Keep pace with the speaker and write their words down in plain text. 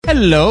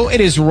Hello, it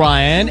is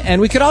Ryan,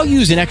 and we could all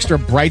use an extra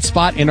bright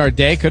spot in our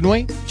day, couldn't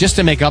we? Just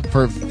to make up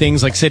for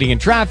things like sitting in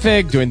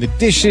traffic, doing the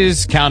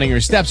dishes, counting your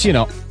steps, you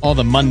know, all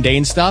the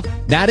mundane stuff.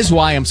 That is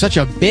why I'm such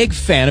a big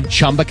fan of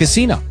Chumba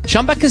Casino.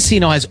 Chumba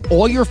Casino has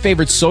all your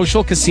favorite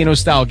social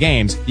casino-style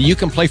games that you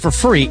can play for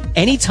free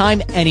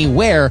anytime,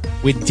 anywhere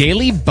with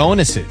daily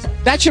bonuses.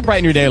 That should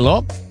brighten your day a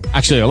little.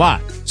 Actually, a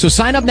lot. So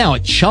sign up now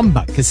at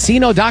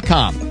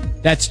ChumbaCasino.com.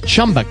 That's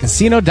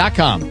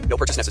ChumbaCasino.com. No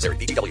purchase necessary.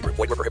 VGW Group.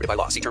 Void where prohibited by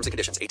law. See terms and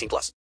conditions.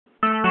 18+.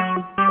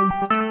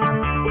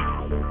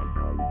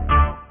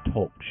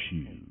 Talk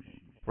shoes.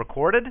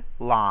 Recorded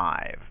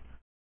live.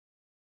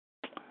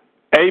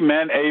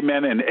 Amen,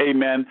 amen, and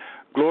amen.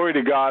 Glory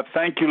to God.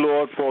 Thank you,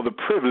 Lord, for the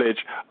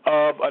privilege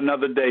of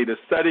another day to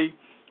study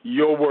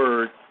your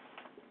word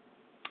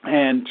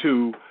and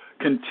to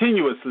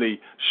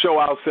continuously show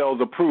ourselves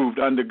approved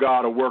under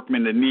God, a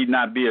workman that need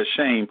not be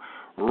ashamed,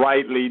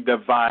 rightly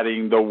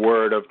dividing the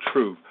word of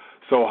truth.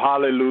 So,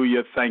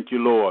 hallelujah. Thank you,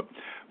 Lord.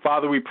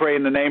 Father, we pray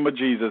in the name of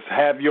Jesus,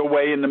 have your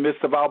way in the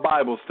midst of our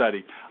Bible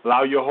study.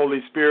 Allow your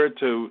Holy Spirit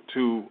to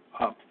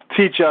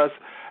teach us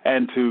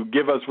and to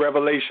give us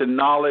revelation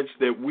knowledge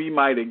that we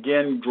might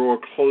again draw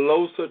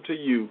closer to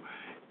you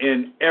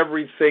in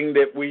everything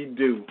that we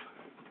do,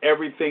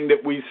 everything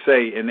that we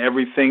say, and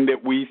everything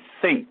that we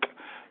think.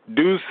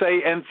 Do,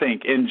 say, and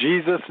think. In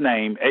Jesus'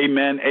 name,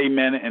 amen,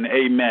 amen, and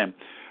amen.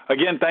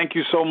 Again, thank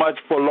you so much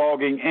for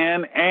logging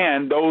in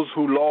and those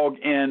who log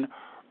in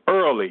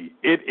early.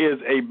 It is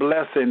a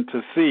blessing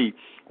to see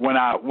when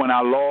I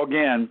log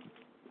in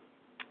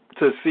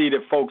to see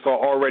that folks are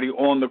already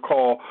on the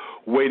call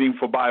waiting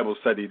for Bible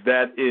study.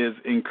 That is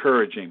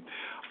encouraging.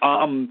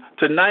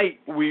 Tonight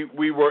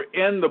we were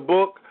in the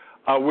book.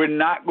 We're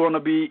not going to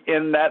be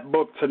in that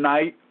book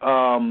tonight.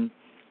 I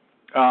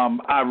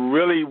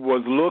really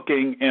was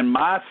looking in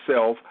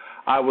myself.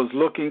 I was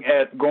looking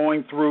at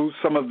going through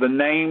some of the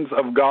names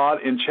of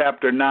God in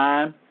chapter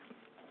 9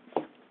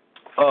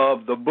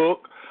 of the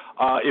book.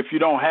 If you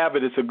don't have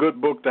it, it's a good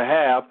book to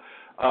have,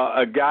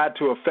 A Guide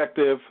to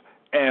Effective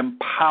and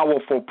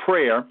Powerful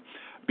Prayer,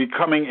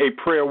 Becoming a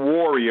Prayer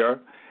Warrior,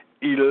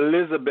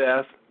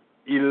 Elizabeth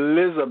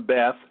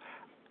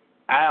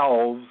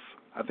Alves,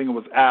 I think it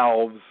was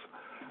Alves,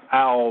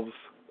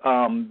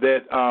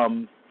 that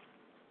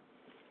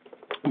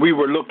we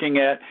were looking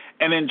at.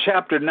 And in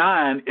chapter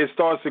 9, it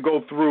starts to go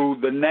through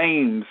the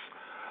names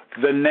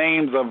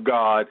of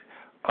God.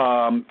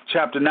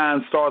 Chapter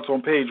 9 starts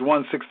on page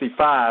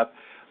 165,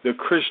 the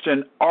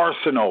Christian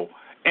arsenal.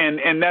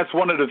 And that's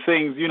one of the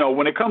things, you know,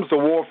 when it comes to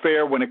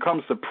warfare, when it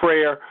comes to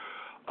prayer,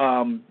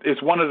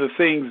 it's one of the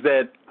things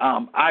that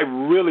I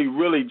really,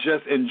 really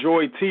just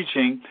enjoy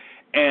teaching.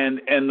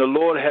 And the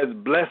Lord has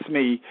blessed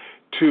me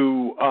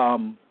to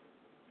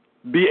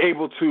be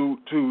able to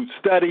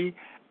study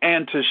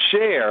and to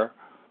share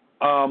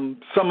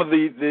some of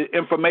the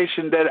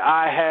information that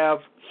I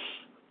have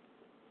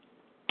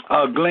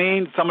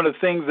gleaned, some of the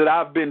things that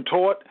I've been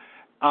taught,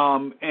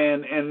 and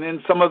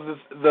then some of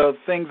the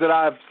things that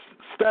I've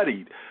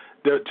studied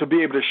to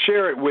be able to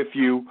share it with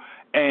you.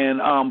 And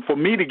for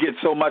me to get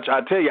so much, I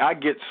tell you, I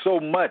get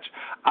so much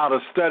out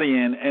of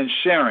studying and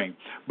sharing.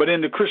 But in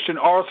the Christian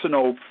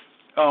arsenal,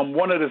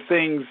 one of the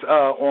things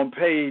on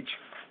page,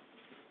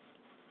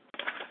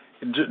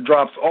 it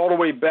drops all the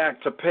way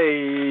back to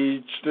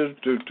page,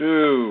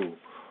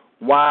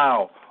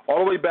 wow,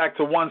 all the way back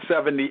to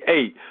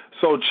 178.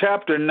 So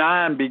chapter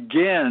 9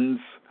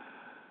 begins,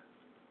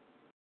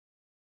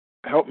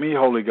 help me,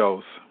 Holy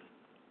Ghost.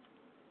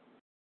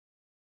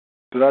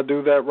 Did I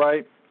do that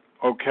right?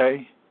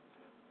 Okay.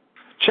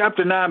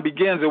 Chapter 9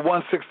 begins at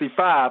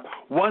 165,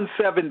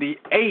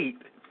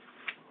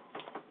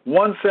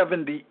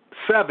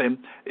 177,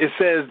 it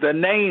says the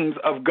names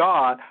of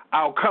God,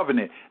 our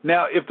covenant.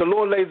 Now, if the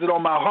Lord lays it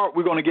on my heart,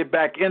 we're going to get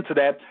back into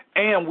that,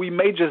 and we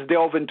may just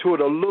delve into it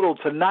a little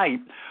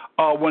tonight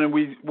when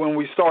we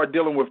start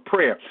dealing with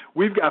prayer.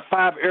 We've got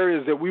 5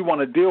 areas that we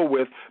want to deal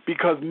with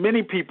because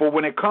many people,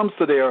 when it comes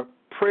to their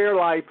prayer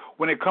life,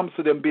 when it comes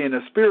to them being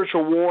a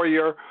spiritual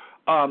warrior,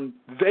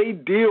 they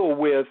deal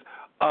with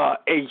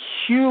a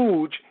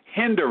huge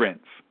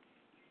hindrance.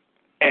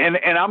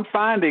 And I'm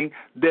finding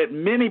that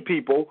many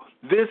people,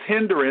 this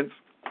hindrance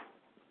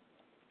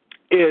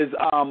is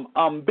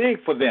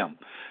big for them,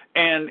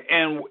 and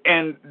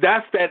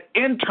that's that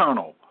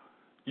internal.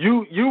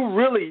 You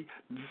really,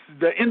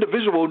 the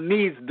individual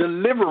needs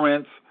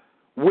deliverance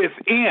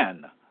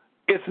within.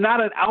 It's not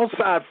an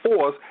outside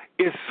force.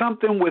 It's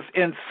something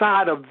within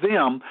inside of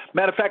them.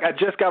 Matter of fact, I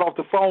just got off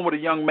the phone with a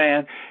young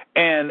man,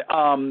 and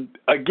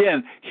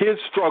again, his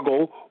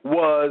struggle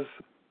was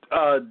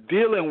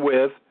dealing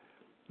with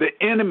the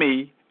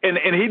enemy, and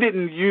he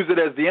didn't use it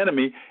as the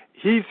enemy.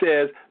 He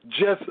says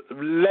just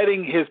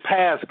letting his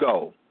past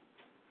go.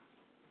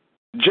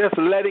 Just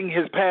letting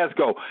his past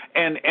go.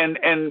 And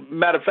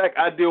matter of fact,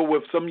 I deal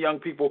with some young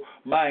people.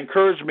 My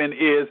encouragement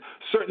is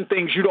certain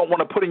things you don't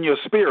want to put in your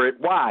spirit.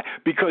 Why?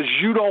 Because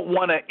you don't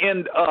want to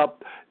end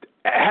up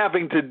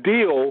having to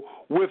deal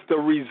with the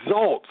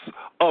results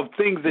of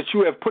things that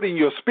you have put in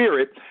your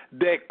spirit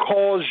that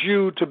cause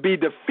you to be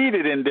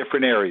defeated in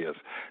different areas.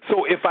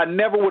 So if I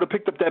never would have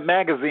picked up that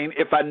magazine,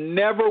 if I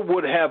never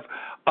would have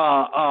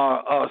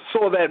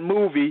saw that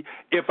movie,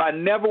 if I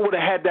never would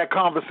have had that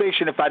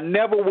conversation, if I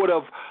never would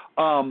have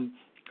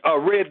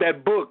read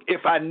that book,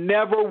 if I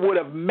never would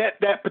have met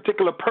that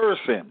particular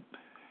person,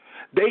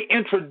 they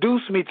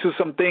introduced me to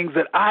some things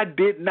that I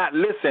did not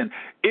listen.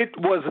 It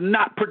was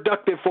not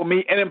productive for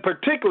me, and in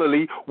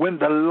particularly when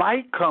the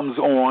light comes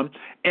on,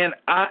 and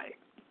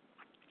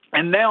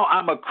now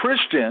I'm a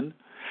Christian,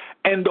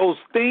 and those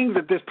things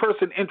that this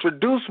person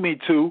introduced me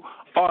to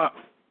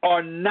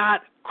are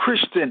not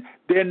Christian.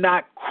 They're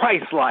not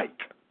Christ-like.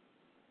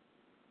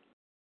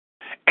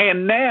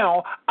 And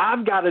now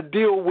I've got to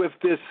deal with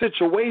this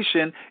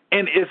situation,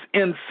 and it's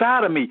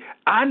inside of me.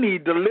 I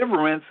need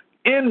deliverance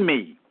in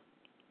me.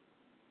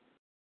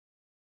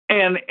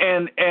 And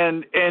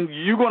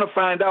you're going to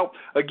find out,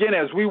 again,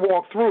 as we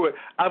walk through it.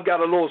 I've got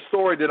a little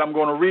story that I'm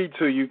going to read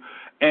to you,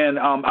 and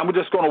I'm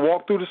just going to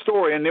walk through the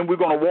story, and then we're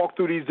going to walk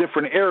through these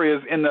different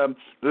areas in the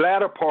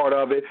latter part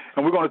of it,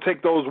 and we're going to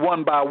take those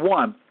one by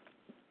one.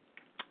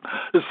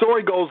 The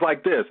story goes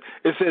like this.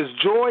 It says,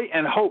 Joy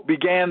and Hope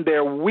began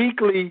their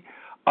weekly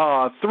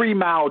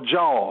 3-mile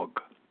jog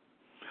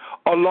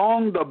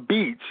along the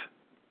beach,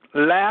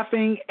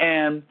 laughing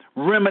and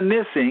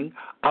reminiscing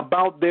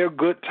about their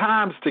good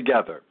times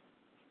together.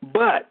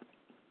 But,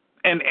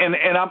 and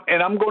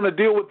I'm going to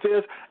deal with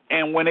this,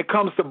 and when it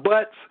comes to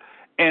butts,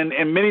 and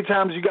many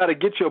times you got to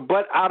get your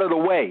butt out of the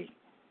way.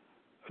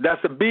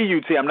 That's the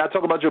B-U-T. I'm not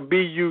talking about your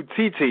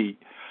B-U-T-T.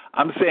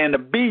 I'm saying the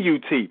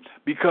B-U-T,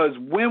 because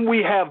when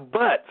we have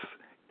butts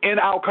in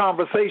our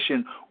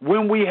conversation,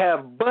 when we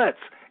have butts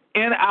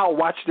in our,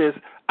 watch this,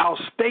 our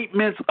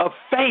statements of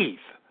faith,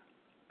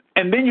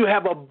 and then you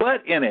have a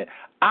but in it.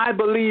 I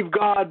believe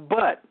God,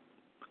 but.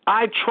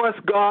 I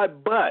trust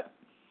God, but.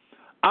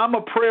 I'm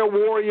a prayer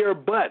warrior,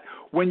 but.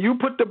 When you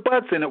put the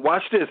buts in it,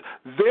 watch this,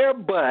 their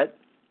but,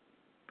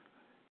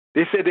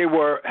 they said they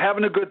were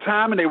having a good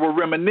time and they were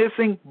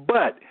reminiscing,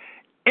 but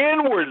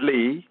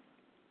inwardly,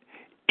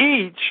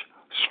 each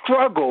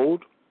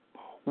struggled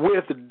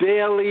with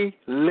daily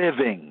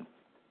living.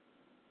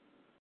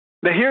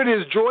 Now here it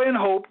is, Joy and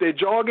Hope. They're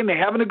jogging, they're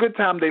having a good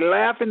time, they're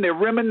laughing, they're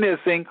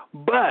reminiscing,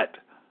 but.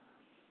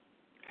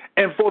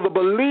 And for the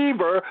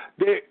believer,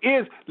 there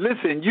is,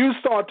 listen, you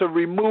start to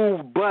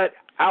remove but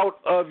out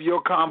of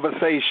your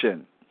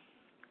conversation.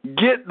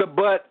 Get the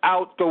but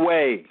out the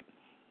way.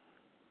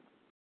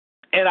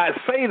 And I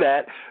say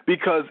that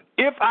because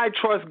if I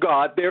trust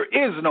God, there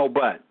is no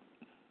but.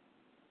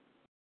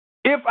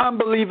 If I'm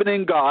believing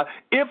in God,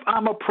 if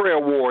I'm a prayer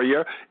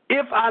warrior,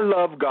 if I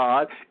love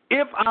God,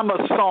 if I'm a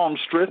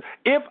psalmstress,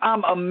 if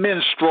I'm a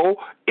minstrel,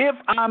 if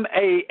I'm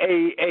a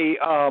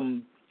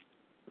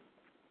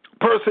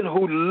person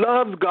who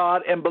loves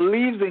God and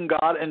believes in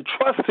God and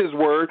trusts His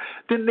word,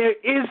 then there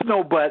is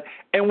no but.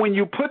 And when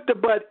you put the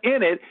but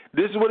in it,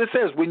 this is what it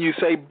says. When you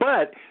say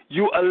but,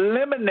 you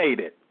eliminate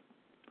it.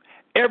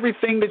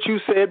 Everything that you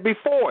said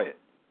before it.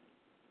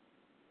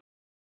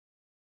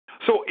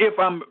 So if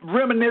I'm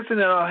reminiscing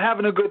and I'm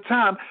having a good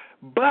time,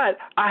 but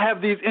I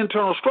have these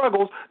internal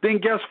struggles, then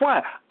guess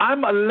what?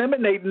 I'm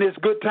eliminating this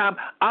good time.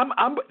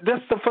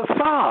 That's the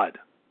facade.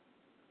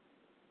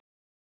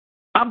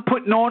 I'm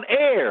putting on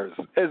airs,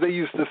 as they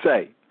used to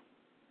say.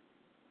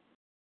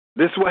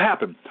 This is what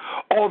happened.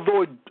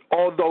 Although,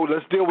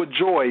 let's deal with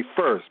Joy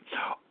first.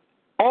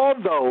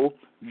 Although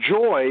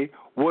Joy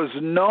was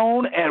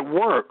known at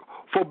work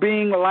for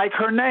being like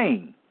her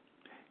name,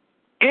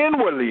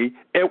 inwardly,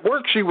 at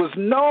work, she was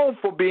known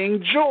for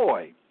being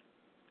Joy.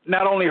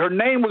 Not only her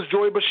name was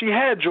Joy, but she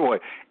had joy.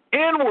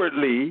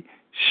 Inwardly,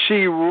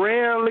 she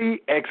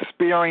rarely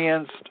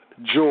experienced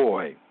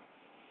joy.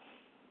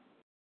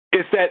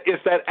 It's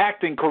that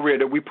acting career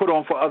that we put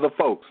on for other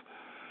folks.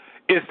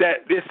 It's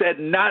that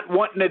not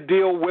wanting to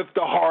deal with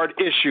the hard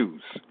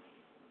issues.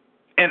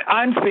 And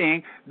I'm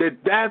seeing that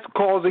that's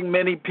causing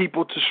many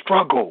people to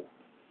struggle.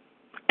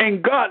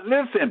 And God,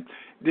 listen,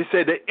 they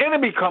said the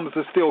enemy comes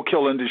to steal,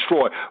 kill, and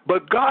destroy.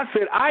 But God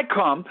said, I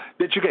come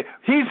that you can.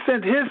 He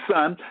sent His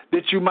Son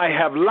that you might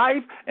have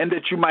life and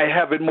that you might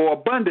have it more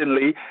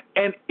abundantly.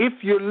 And if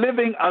you're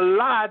living a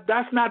lie,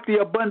 that's not the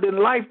abundant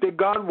life that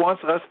God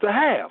wants us to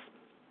have.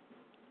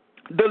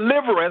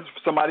 Deliverance,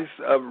 somebody's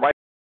right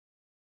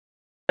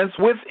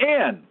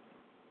within.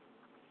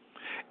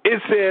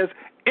 It says,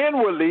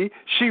 inwardly,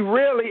 she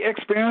rarely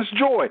experienced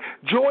joy.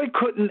 Joy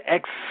couldn't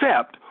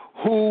accept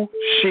who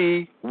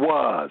she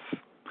was.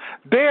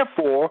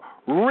 Therefore,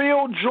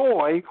 real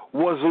joy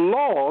was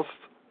lost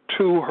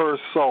to her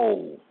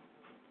soul.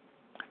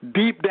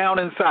 Deep down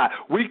inside.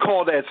 We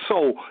call that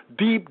soul,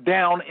 deep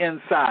down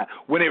inside.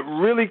 When it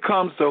really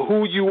comes to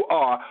who you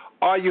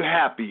are you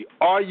happy?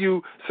 Are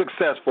you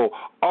successful?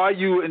 Are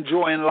you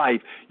enjoying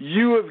life?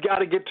 You have got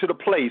to get to the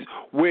place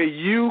where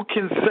you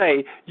can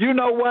say, you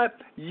know what?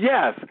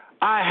 Yes,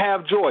 I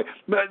have joy.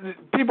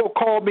 People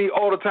call me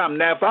all the time.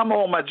 Now, if I'm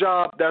on my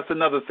job, that's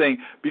another thing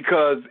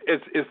because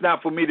it's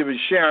not for me to be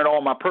sharing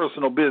all my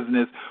personal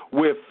business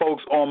with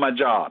folks on my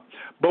job.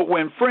 But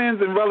when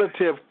friends and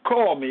relatives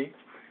call me,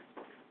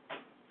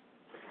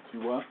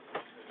 you what?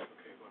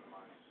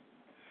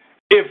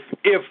 If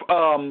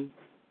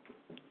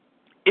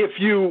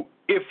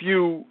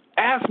you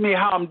ask me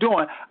how I'm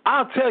doing,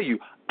 I'll tell you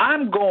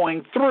I'm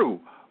going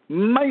through.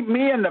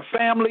 Me and the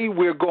family,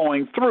 we're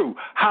going through.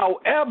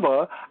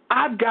 However,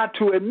 I've got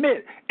to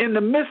admit, in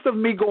the midst of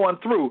me going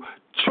through,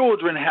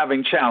 children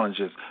having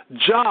challenges,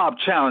 job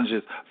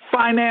challenges,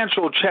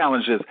 financial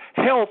challenges,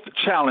 health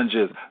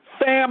challenges,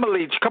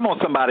 family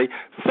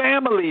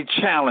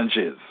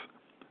challenges.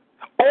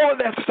 All of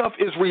that stuff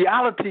is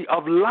reality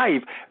of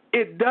life.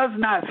 It does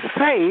not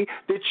say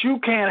that you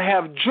can't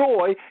have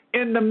joy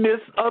in the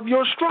midst of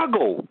your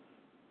struggle.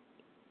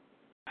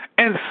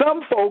 And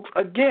some folks,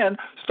 again,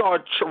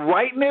 start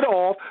writing it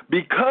off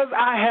because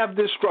I have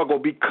this struggle,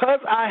 because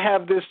I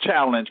have this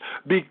challenge,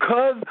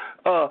 because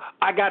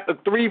I got the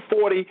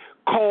 3:40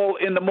 call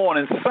in the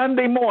morning,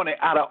 Sunday morning,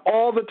 out of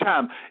all the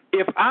time.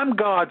 If I'm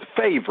God's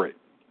favorite,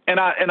 and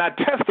I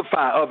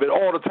testify of it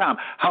all the time,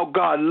 how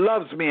God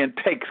loves me and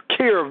takes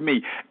care of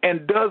me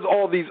and does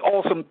all these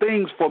awesome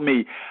things for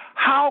me,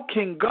 how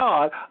can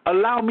God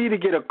allow me to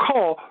get a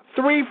call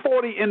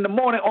 3:40 in the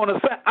morning on a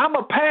Sunday? I'm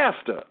a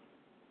pastor.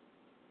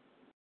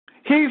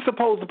 He's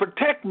supposed to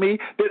protect me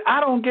that I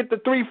don't get the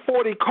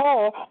 3:40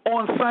 call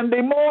on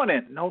Sunday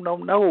morning. No.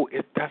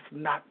 That's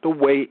not the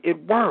way it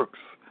works.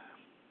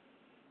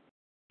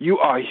 You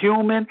are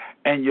human,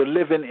 and you're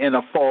living in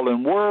a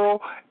fallen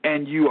world,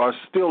 and you are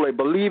still a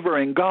believer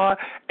in God,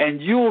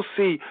 and you'll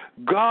see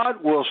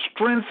God will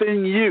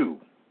strengthen you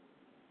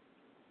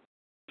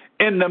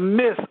in the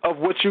midst of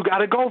what you got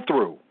to go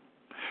through.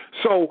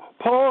 So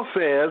Paul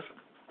says,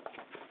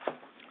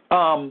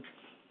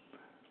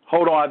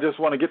 hold on, I just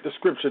want to get the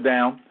scripture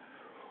down.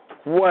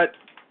 Whatever,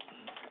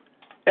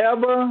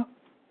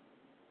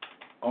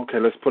 okay,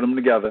 let's put them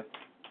together.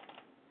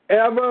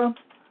 Ever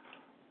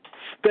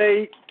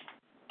state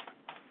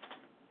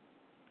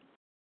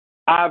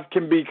I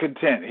can be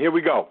content. Here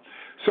we go.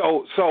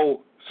 So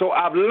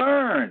I've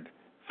learned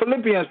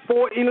Philippians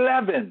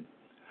 4:11.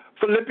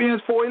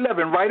 Philippians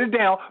 4:11. Write it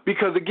down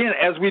because again,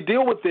 as we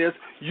deal with this,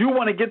 you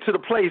want to get to the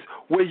place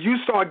where you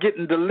start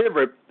getting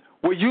delivered,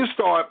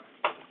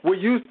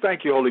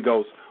 thank you, Holy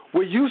Ghost,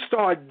 where you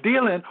start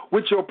dealing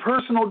with your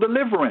personal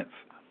deliverance.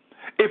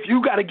 If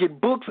you got to get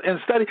books and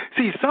study,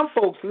 see, some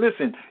folks,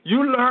 listen,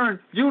 you learn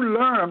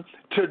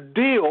to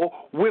deal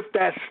with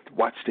that,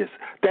 watch this,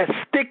 that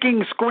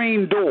sticking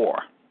screen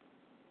door.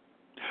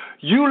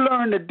 You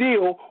learn to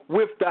deal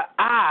with the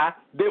eye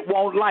that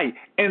won't light.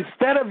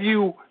 Instead of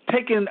you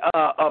taking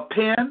a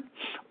pen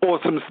or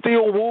some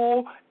steel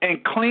wool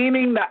and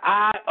cleaning the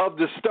eye of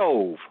the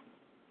stove,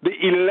 the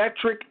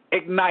electric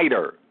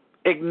igniter,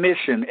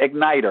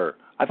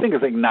 I think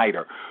it's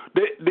igniter,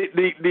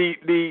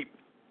 the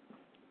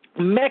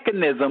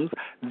mechanisms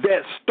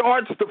that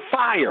starts the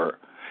fire,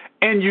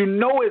 and you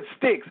know it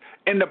sticks.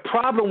 And the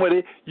problem with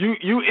it,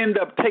 you end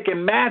up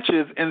taking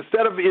matches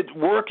instead of it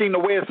working the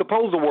way it's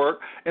supposed to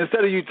work.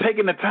 Instead of you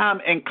taking the time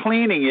and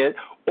cleaning it,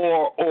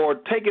 or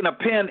taking a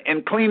pen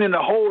and cleaning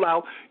the hole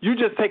out, you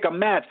just take a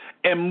match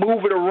and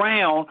move it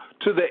around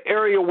to the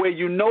area where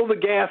you know the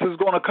gas is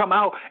going to come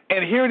out.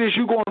 And here it is,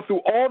 you going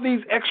through all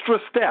these extra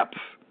steps.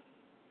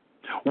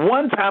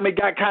 One time it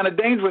got kind of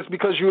dangerous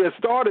because you had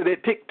started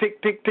it, tick, tick,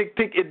 tick, tick,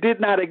 tick. It did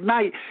not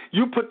ignite.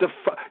 You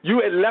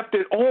had left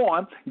it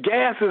on.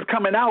 Gas is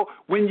coming out.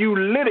 When you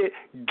lit it,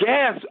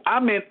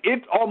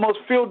 it almost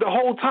filled the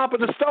whole top of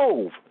the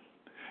stove.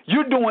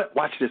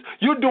 Watch this.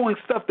 You're doing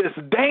stuff that's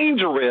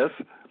dangerous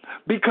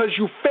because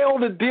you fail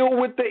to deal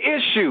with the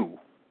issue.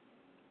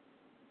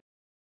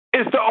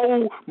 It's the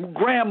old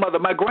grandmother.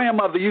 My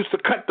grandmother used to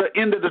cut the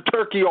end of the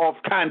turkey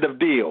off kind of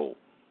deal.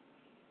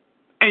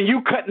 And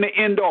you cutting the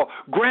end off.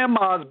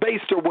 Grandma's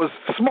baster was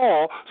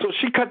small, so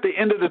she cut the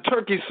end of the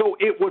turkey so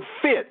it would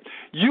fit.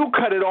 You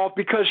cut it off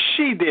because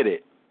she did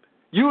it.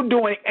 You're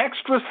doing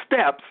extra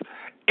steps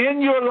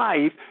in your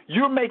life.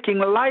 You're making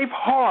life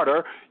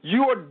harder.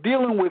 You are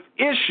dealing with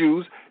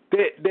issues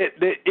that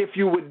if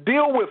you would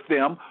deal with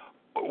them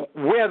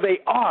where they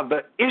are,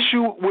 the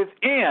issue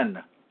within,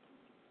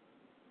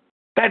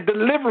 that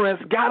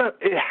deliverance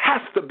it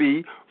has to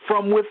be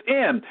from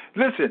within.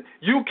 Listen,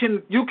 you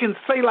can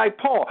say like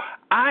Paul,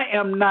 I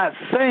am not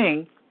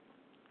saying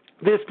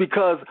this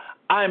because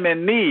I'm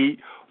in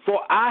need,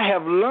 for I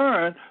have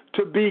learned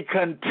to be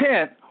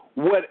content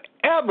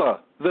whatever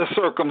the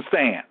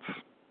circumstance.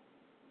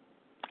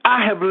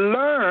 I have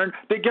learned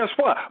that, guess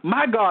what?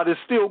 My God is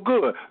still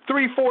good.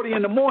 3:40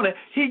 in the morning,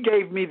 he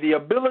gave me the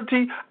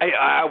ability.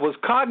 I was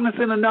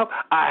cognizant enough.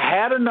 I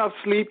had enough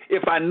sleep.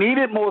 If I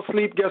needed more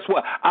sleep, guess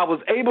what? I was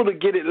able to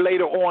get it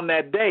later on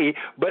that day,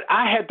 but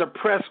I had to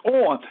press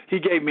on. He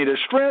gave me the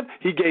strength.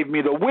 He gave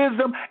me the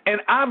wisdom,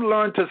 and I've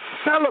learned to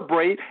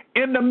celebrate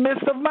in the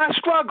midst of my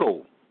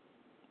struggle.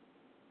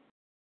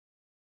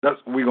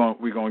 We're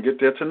gonna get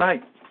there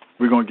tonight.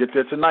 We're going to get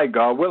there tonight,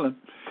 God willing.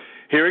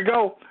 Here we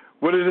go.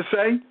 What did it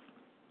say?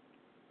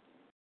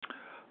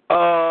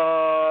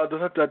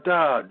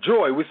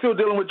 Joy. We're still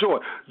dealing with joy.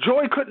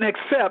 Joy couldn't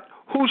accept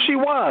who she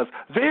was.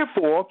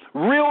 Therefore,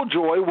 real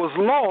joy was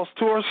lost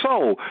to her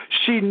soul.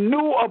 She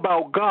knew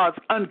about God's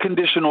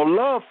unconditional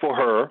love for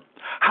her.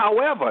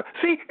 However,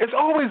 see, it's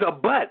always a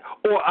but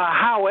or a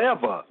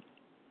however.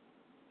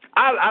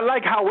 I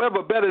like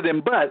however better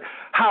than but.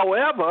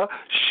 However,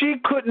 she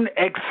couldn't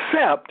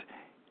accept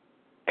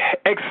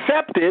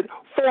it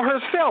for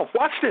herself.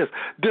 Watch this.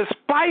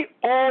 Despite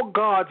all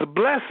God's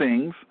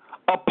blessings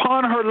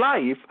upon her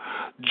life,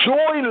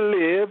 Joy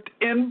lived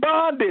in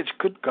bondage.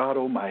 Good God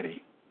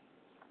Almighty.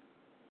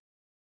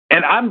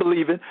 And I'm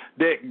believing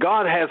that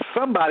God has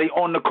somebody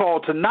on the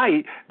call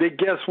tonight that,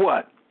 guess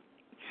what?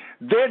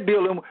 They're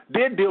dealing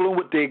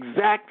with the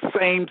exact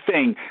same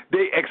thing.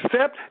 They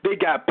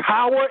got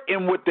power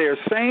in what they're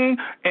saying,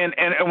 and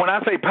when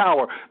I say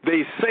power,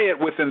 they say it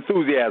with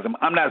enthusiasm.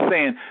 I'm not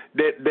saying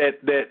that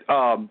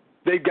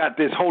they got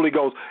this Holy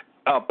Ghost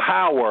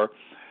power,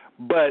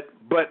 but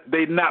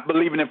they're not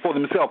believing it for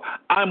themselves.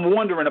 I'm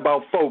wondering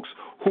about folks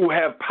who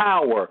have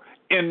power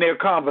in their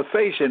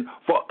conversation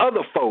for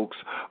other folks,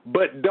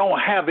 but don't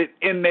have it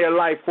in their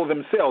life for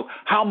themselves.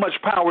 How much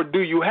power do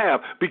you have?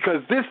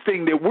 Because this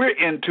thing that we're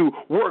into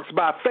works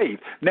by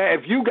faith. Now,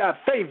 if you got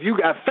faith, you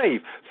got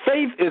faith.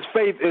 Faith is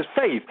faith is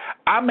faith.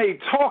 I may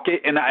talk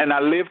it, and I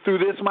live through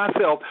this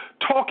myself,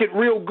 talk it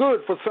real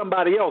good for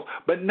somebody else,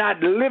 but not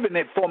living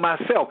it for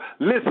myself.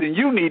 Listen,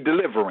 you need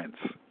deliverance.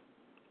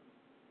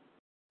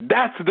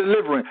 That's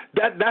deliverance.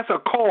 That's a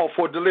call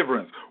for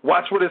deliverance.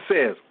 Watch what it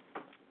says.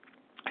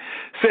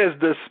 Says,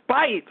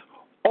 despite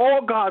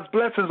all God's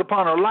blessings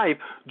upon her life,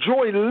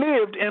 Joy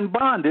lived in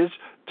bondage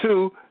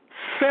to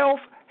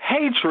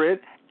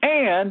self-hatred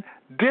and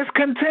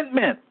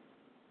discontentment.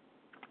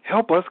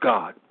 Help us,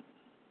 God.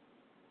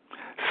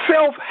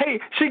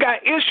 Self-hate. She got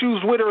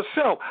issues with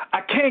herself.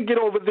 I can't get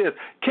over this.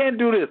 Can't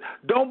do this.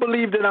 Don't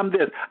believe that I'm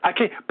this. I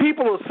can't.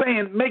 People are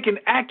saying, making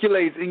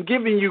accolades and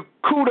giving you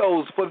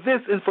kudos for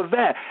this and for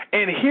that.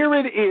 And here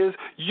it is.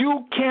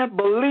 You can't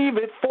believe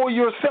it for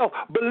yourself.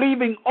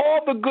 Believing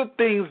all the good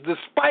things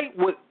despite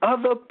what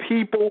other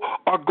people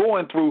are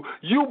going through.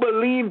 You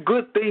believe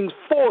good things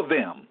for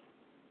them.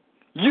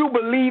 You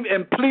believe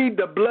and plead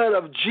the blood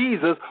of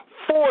Jesus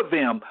for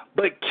them,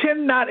 but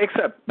cannot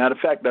accept. Matter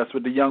of fact, that's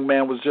what the young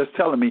man was just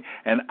telling me,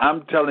 and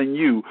I'm telling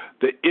you,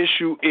 the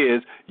issue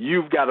is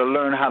you've got to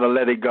learn how to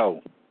let it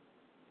go.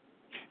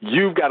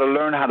 You've got to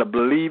learn how to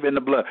believe in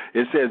the blood.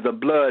 It says the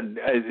blood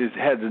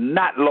has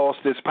not lost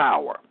its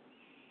power.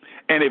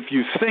 And if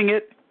you sing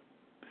it,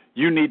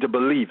 you need to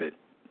believe it.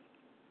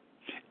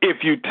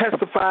 If you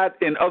testify it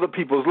in other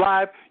people's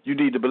lives, you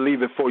need to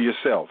believe it for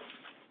yourself.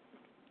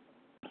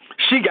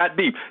 She got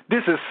deep.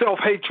 This is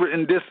self-hatred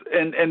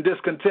and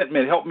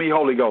discontentment. Help me,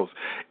 Holy Ghost.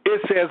 It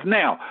says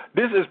now,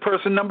 this is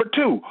person number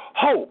 2,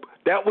 hope.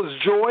 That was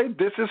joy.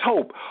 This is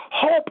hope.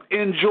 Hope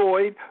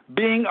enjoyed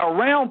being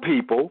around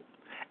people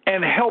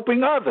and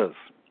helping others.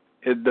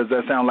 Does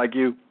that sound like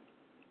you?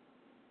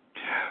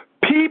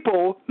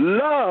 People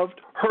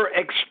loved her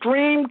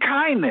extreme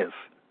kindness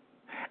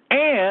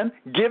and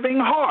giving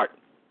heart.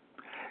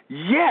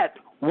 Yet,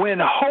 when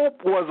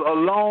Hope was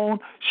alone,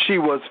 she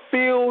was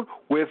filled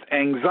with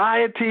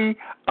anxiety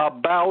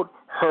about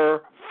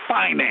her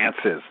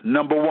finances,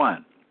 number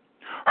 1.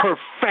 Her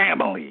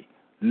family,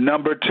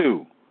 number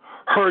 2.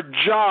 Her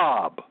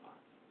job,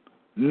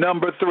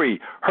 number 3.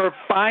 Her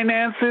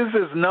finances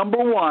is number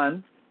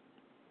 1.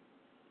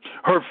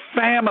 Her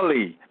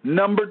family,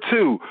 number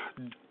 2.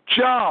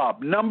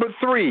 Job, number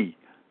 3.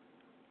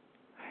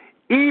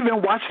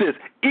 Even, watch this,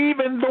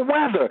 even the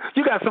weather.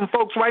 You got some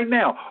folks right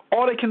now,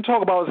 all they can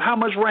talk about is how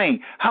much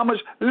rain, how much.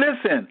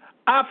 Listen,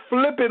 I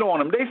flip it on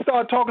them. They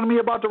start talking to me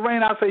about the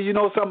rain. I say, you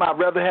know something, I'd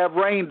rather have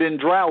rain than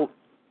drought.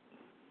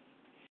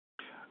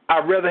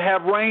 I'd rather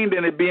have rain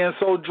than it being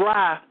so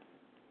dry.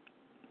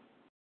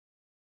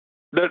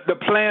 The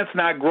plant's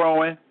not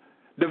growing.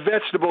 The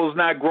vegetables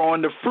not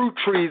growing. The fruit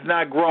tree's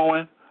not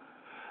growing.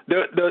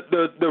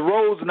 The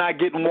roads not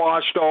getting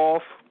washed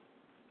off.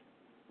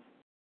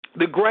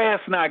 The grass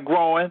not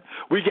growing.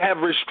 We can have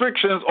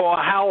restrictions on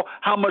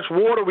how much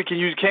water we can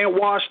use. Can't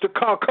wash the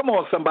car. Come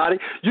on, somebody.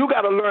 You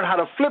got to learn how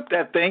to flip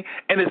that thing,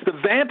 and it's the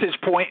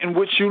vantage point in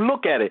which you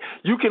look at it.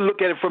 You can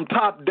look at it from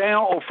top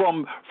down or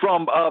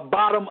from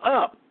bottom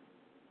up.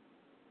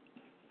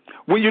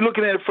 When you're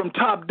looking at it from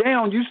top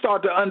down, you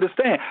start to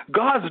understand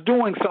God's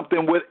doing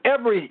something with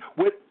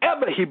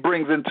whatever he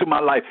brings into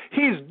my life.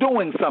 He's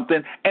doing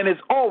something, and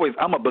it's always,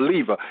 I'm a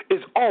believer,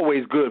 it's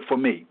always good for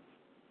me.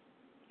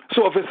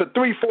 So if it's a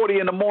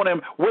 3:40 in the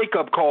morning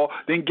wake-up call,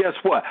 then guess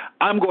what?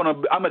 I'm gonna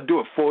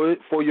do it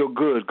for your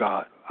good,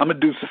 God. I'm going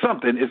to do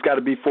something. It's got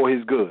to be for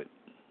his good.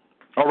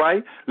 All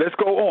right? Let's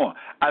go on.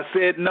 I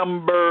said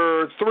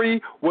number 3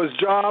 was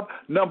job.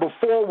 Number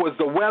 4 was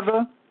the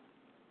weather.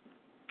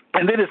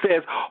 And then it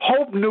says,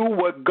 Hope knew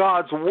what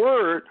God's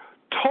word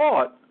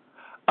taught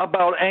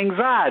about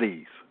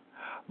anxieties,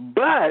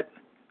 but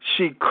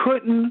she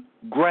couldn't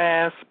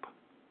grasp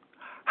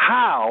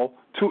how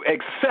to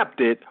accept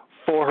it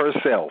for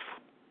herself.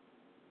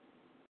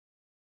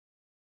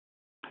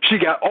 She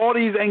got all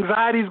these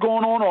anxieties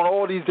going on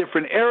all these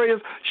different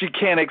areas. She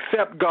can't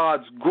accept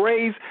God's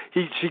grace.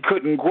 She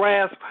couldn't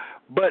grasp,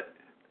 but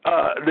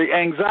the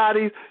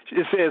anxieties,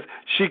 it says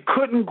she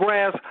couldn't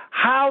grasp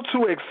how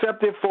to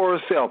accept it for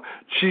herself.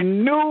 She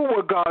knew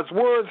what God's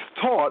words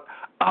taught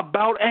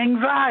about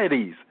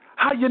anxieties.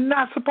 How you're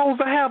not supposed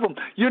to have them.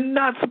 You're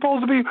not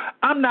supposed to be.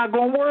 I'm not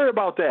going to worry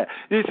about that.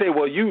 You say,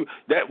 well,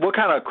 what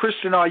kind of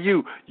Christian are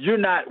you? You're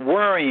not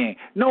worrying.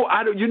 No,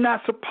 you're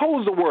not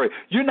supposed to worry.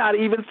 You're not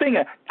even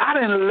thinking. I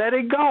didn't let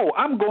it go.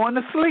 I'm going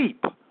to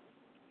sleep.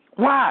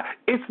 Why?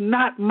 It's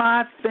not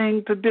my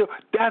thing to do.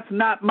 That's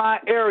not my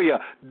area.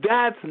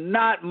 That's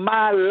not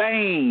my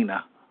lane.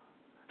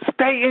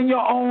 Stay in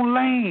your own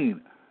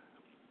lane.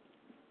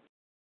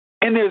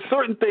 And there's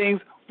certain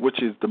things,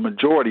 which is the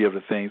majority of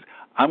the things,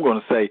 I'm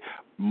going to say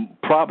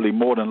probably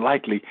more than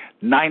likely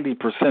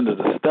 90% of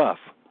the stuff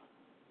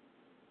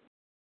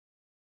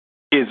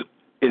is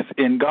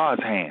in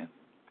God's hand.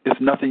 There's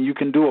nothing you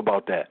can do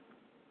about that.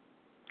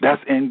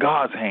 That's in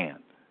God's hand.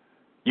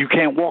 You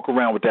can't walk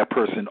around with that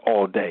person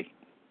all day.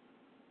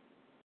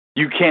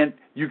 You can't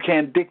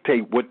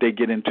dictate what they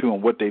get into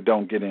and what they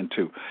don't get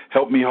into.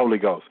 Help me, Holy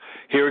Ghost.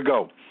 Here we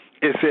go.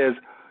 It says,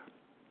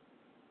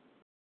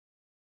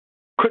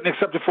 couldn't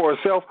accept it for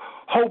herself.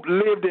 Hope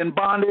lived in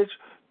bondage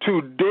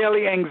to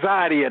daily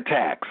anxiety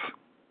attacks.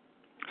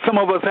 Some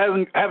of us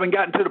haven't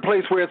gotten to the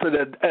place where it's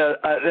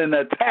an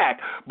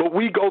attack, but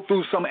we go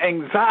through some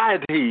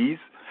anxieties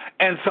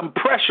and some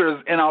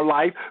pressures in our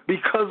life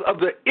because of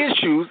the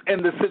issues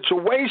and the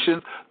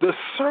situations, the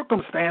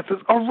circumstances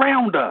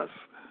around us.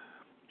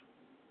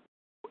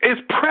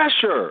 It's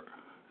pressure,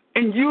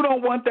 and you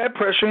don't want that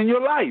pressure in your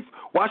life.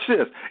 Watch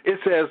this. It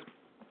says,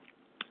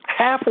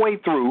 halfway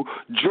through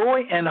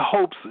Joy and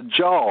Hope's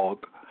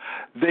jog,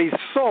 they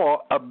saw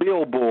a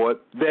billboard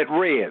that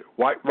read,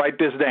 write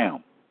this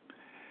down,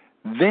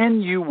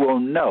 then you will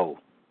know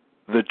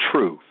the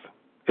truth.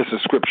 It's a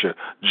scripture,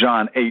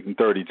 John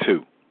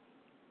 8:32.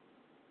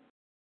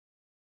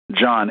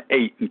 John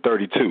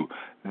 8:32.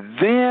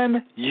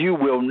 Then you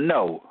will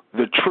know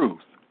the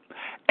truth,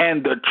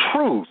 and the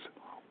truth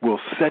will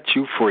set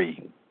you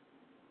free.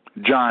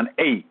 John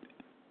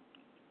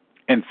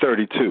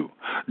 8:32.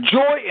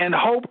 Joy and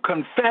Hope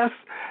confessed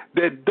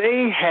that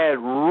they had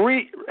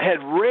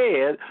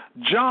read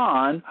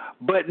John,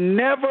 but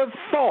never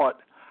thought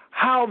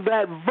how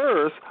that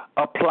verse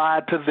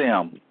applied to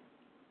them.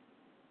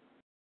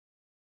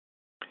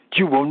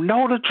 You will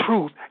know the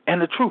truth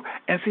and the truth.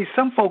 And see,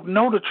 some folk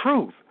know the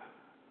truth.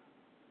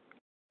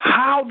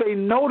 How they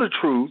know the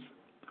truth,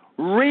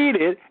 read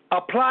it,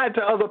 apply it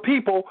to other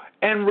people,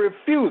 and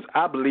refuse.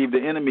 I believe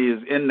the enemy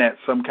is in that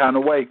some kind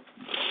of way.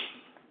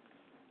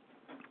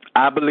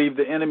 I believe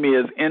the enemy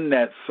is in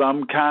that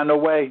some kind of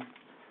way.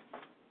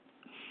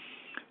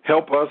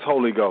 Help us,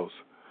 Holy Ghost.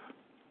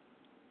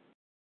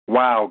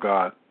 Wow,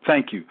 God.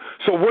 Thank you.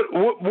 So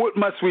what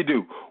must we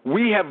do?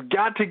 We have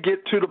got to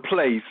get to the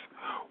place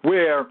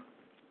where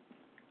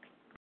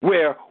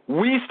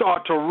we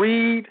start to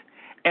read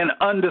and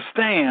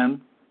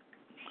understand.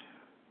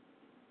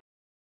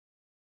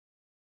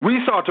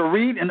 We start to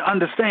read and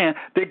understand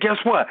that, guess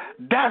what?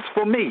 That's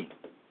for me.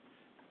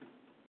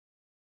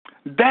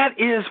 That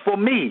is for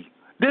me.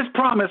 This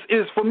promise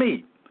is for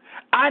me.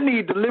 I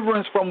need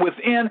deliverance from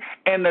within,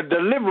 and the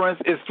deliverance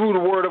is through the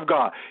Word of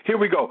God. Here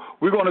we go.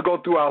 We're going to go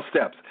through our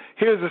steps.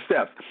 Here's the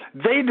steps.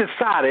 They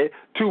decided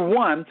to,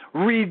 one,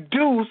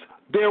 reduce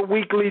their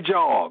weekly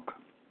jog.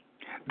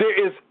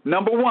 There is,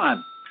 number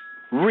one,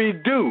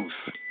 reduce.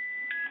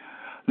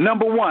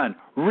 Number one,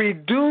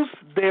 reduce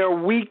their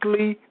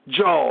weekly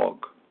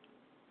jog.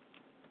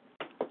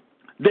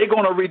 They're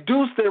going to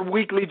reduce their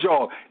weekly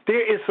jog.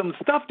 There is some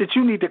stuff that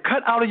you need to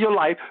cut out of your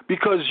life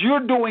because you're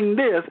doing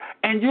this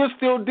and you're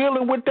still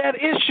dealing with that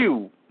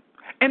issue.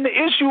 And the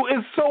issue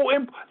is so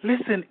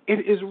listen,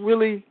 it is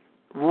really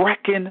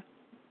wrecking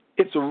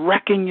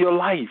your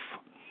life.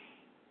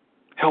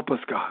 Help us,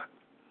 God.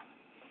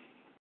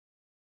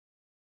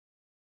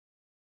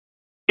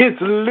 It's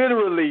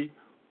literally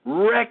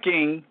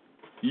wrecking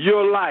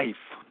your life.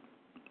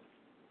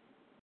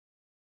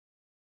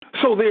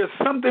 So there's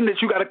something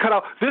that you got to cut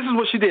out. This is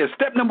what she did.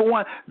 Step number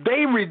one,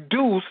 they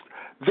reduced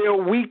their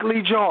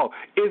weekly jog.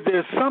 Is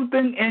there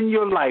something in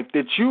your life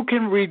that you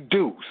can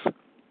reduce,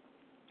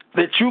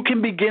 that you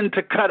can begin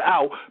to cut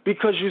out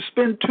because you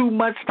spend too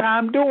much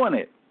time doing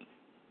it?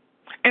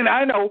 And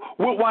I know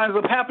what winds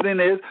up happening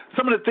is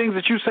some of the things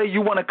that you say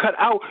you want to cut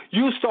out,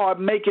 you start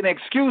making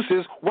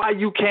excuses why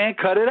you can't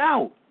cut it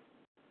out.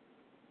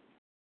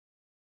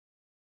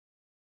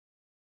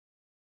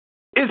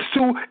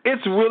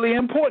 It's really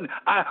important.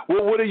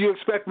 Well, what do you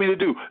expect me to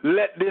do?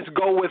 Let this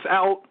go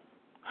without,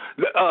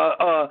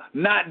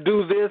 not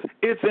do this?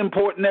 It's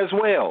important as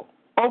well.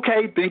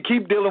 Okay, then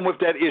keep dealing with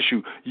that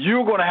issue.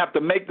 You're going to have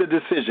to make the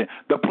decision.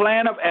 The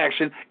plan of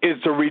action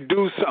is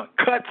to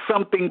cut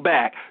something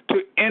back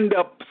to end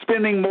up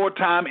spending more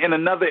time in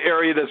another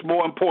area that's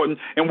more important,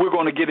 and we're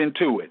going to get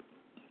into it.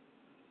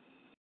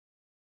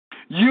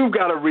 You've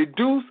got to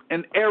reduce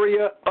an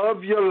area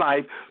of your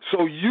life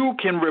so you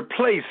can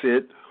replace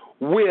it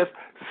with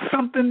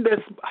something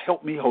that's,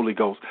 help me, Holy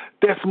Ghost,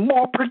 that's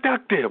more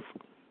productive.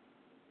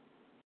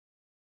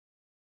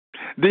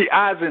 The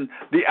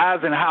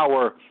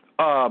Eisenhower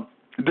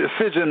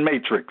decision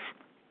matrix.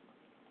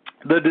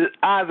 The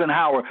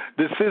Eisenhower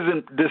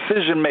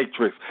decision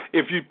matrix.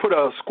 If you put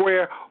a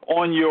square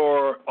on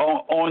your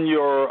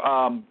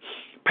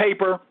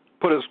paper,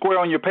 put a square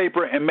on your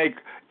paper and make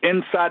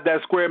inside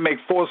that square, make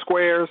 4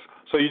 squares.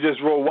 So you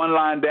just roll one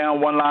line down,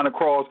 one line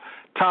across,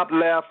 top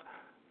left,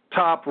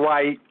 top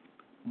right,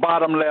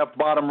 bottom left,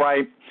 bottom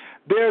right.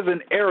 There's an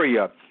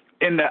area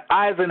in the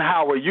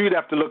Eisenhower. You'd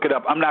have to look it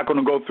up. I'm not going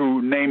to go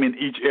through naming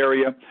each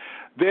area.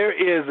 There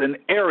is an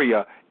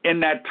area in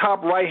that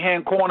top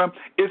right-hand corner.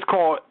 It's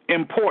called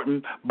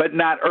important but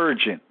not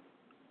urgent.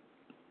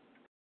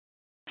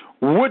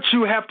 What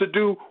you have to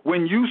do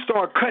when you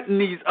start cutting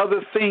these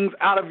other things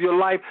out of your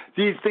life,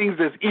 these things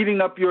that's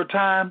eating up your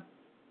time,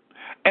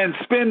 and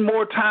spend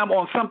more time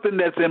on something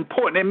that's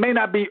important. It may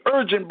not be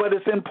urgent, but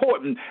it's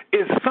important.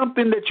 It's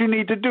something that you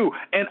need to do.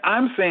 And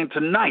I'm saying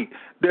tonight,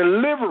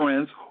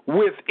 deliverance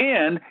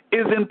within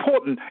is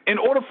important. In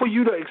order for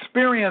you to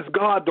experience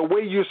God the way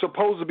you're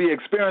supposed to be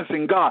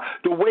experiencing God,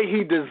 the way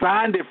He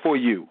designed it for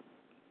you,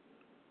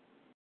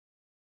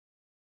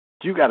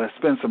 you got to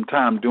spend some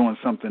time doing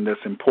something that's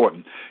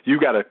important. You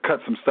got to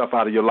cut some stuff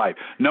out of your life.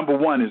 Number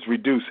one is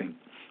reducing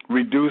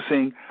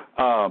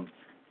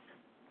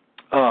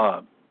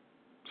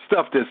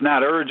stuff that's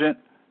not urgent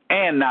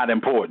and not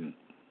important.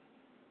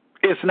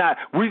 It's not.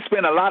 We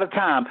spend a lot of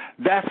time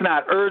that's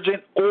not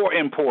urgent or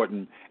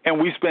important, and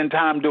we spend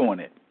time doing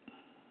it.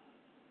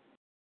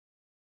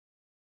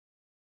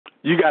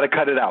 You got to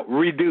cut it out.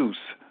 Reduce,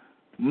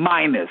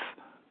 minus,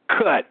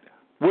 cut.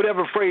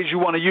 Whatever phrase you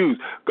want to use,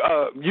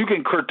 you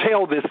can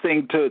curtail this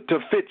thing to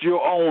fit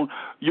your own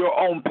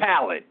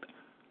palate,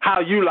 how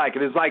you like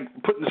it. It's like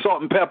putting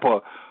salt and pepper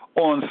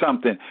on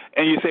something,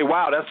 and you say,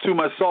 "Wow, that's too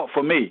much salt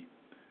for me."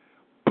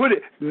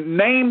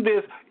 Name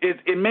this.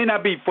 It may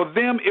not be for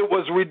them. It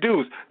was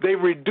reduced. They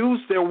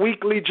reduced their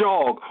weekly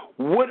jog.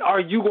 What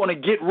are you going to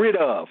get rid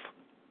of?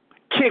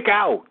 Kick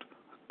out,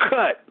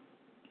 cut,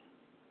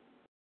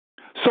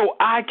 so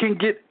I'm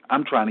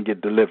trying to get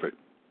delivered.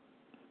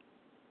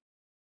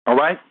 All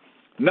right?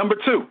 Number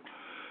 2,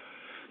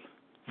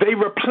 they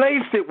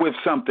replaced it with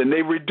something.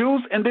 They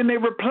reduced and then they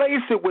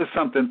replaced it with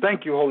something.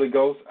 Thank you, Holy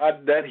Ghost.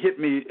 That hit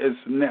me.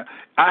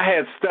 I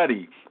had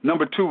study.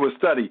 Number 2 was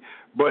study.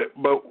 But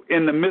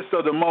in the midst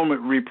of the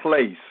moment,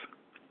 replace.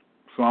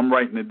 So I'm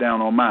writing it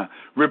down on mine.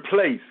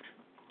 Replace.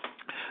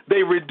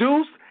 They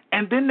reduced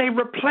and then they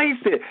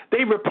replaced it.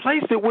 They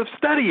replaced it with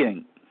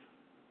studying.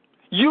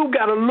 You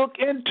got to look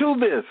into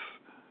this.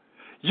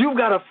 You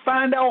got to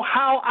find out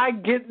how I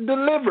get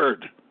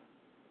delivered.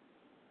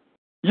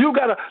 You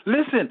got to,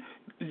 listen,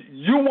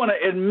 you want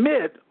to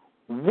admit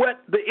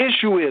what the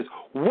issue is.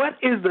 What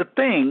is the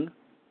thing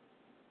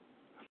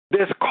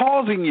that's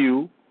causing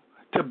you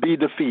to be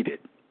defeated?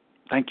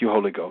 Thank you,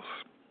 Holy Ghost.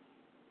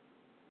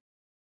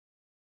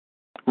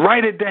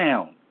 Write it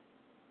down.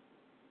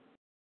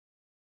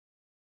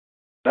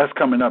 That's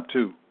coming up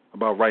too,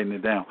 about writing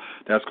it down.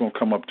 That's going to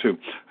come up too.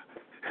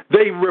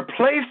 They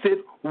replaced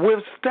it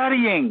with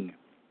studying.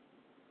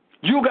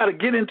 You got to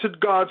get into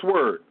God's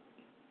Word.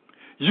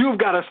 You've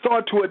got to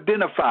start to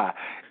identify.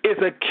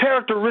 It's a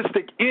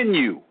characteristic in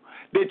you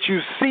that you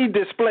see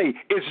displayed.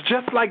 It's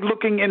just like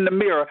looking in the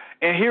mirror,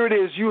 and here it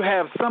is, you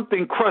have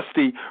something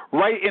crusty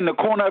right in the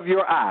corner of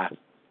your eye.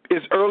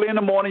 It's early in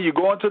the morning, you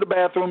go into the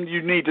bathroom,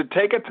 you need to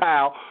take a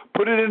towel,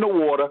 put it in the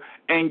water,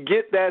 and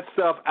get that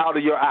stuff out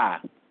of your eye.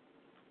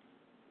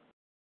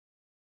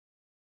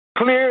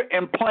 Clear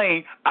and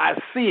plain, I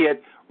see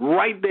it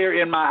right there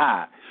in my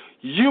eye.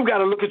 You got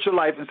to look at your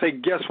life and say,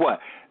 guess what?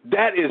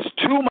 That is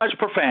too much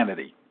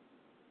profanity.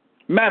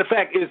 Matter of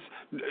fact,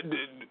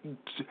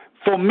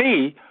 for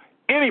me,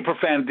 any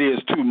profanity is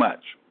too much.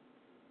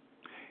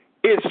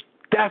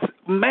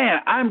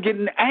 I'm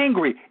getting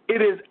angry.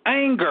 It is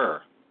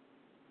anger.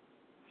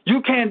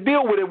 You can't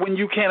deal with it when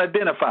you can't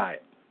identify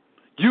it.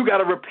 You got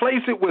to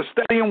replace it with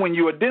studying. When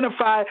you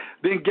identify it,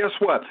 then guess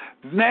what?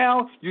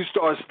 Now you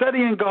start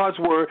studying God's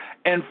Word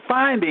and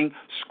finding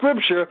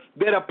scripture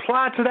that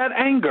apply to that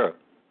anger.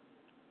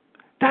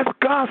 That's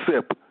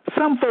gossip.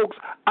 Some folks,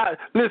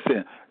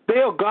 listen,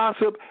 they'll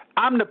gossip.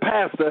 I'm the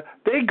pastor.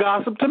 They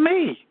gossip to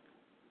me.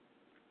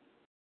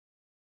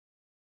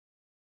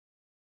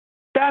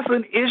 That's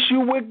an issue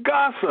with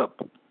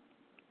gossip.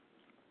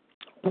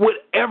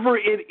 Whatever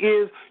it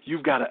is,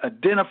 you've got to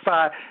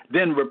identify,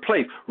 then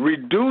replace.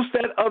 Reduce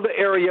that other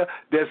area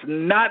that's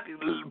not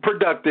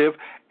productive,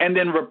 and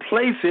then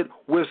replace it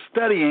with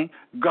studying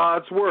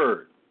God's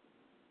Word.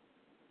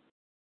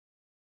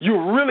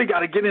 You really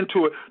got to get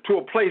into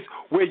a place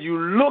where you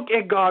look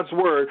at God's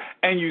Word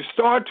and you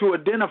start to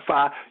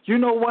identify, you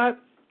know what?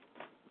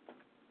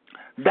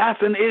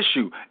 That's an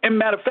issue. And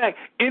matter of fact,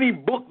 any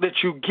book that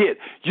you get,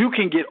 you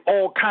can get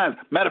all kinds.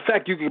 Matter of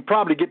fact, you can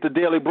probably get the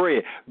Daily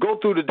Bread. Go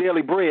through the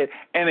Daily Bread,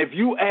 and if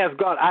you ask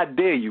God, I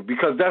dare you,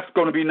 because that's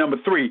going to be number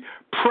 3,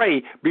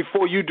 pray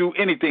before you do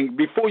anything.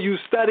 Before you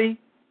study,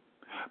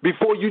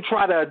 before you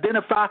try to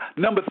identify,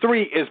 number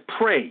 3 is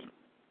pray.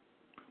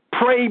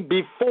 Pray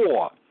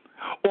before.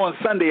 On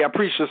Sunday, I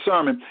preached a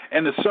sermon,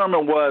 and the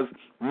sermon was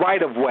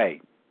right of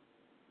way.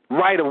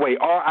 Right of way,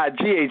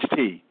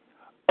 R-I-G-H-T,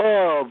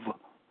 of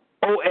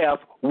O-F,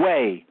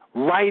 way,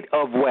 right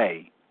of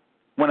way.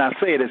 When I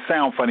say it, it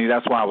sounds funny.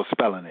 That's why I was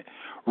spelling it.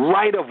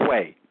 Right of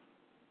way.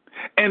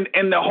 And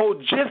the whole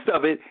gist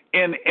of it,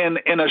 in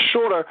a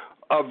shorter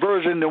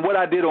version than what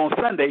I did on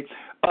Sunday,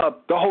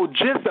 the whole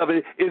gist of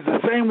it is the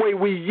same way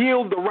we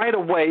yield the right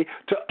of way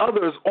to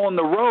others on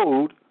the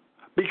road,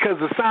 because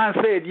the sign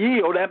said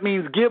yield, that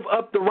means give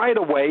up the right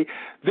of way,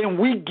 then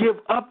we give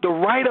up the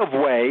right of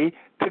way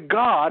to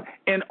God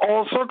in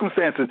all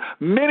circumstances.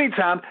 Many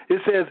times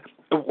it says,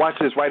 watch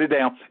this, write it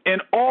down, in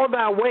all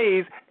thy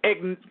ways,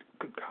 good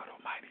God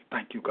Almighty,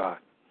 thank you, God.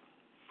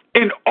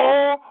 In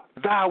all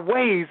thy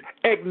ways,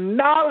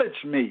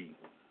 acknowledge me.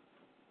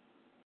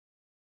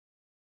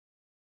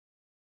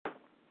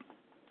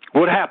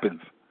 What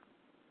happens?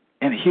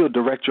 And he'll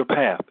direct your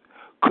path.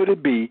 Could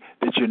it be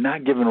that you're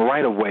not giving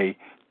right of way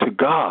to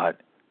God,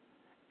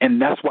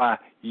 and that's why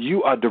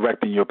you are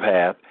directing your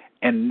path,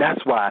 and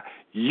that's why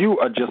you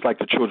are just like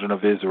the children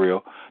of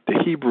Israel,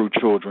 the Hebrew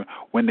children,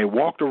 when they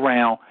walked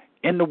around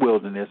in the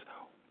wilderness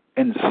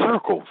in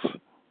circles.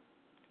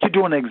 You're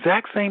doing the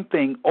exact same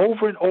thing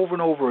over and over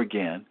and over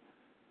again,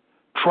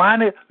 trying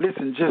to,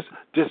 listen,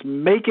 just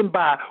making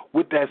by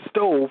with that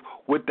stove,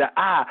 with the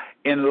eye,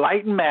 and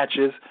lighting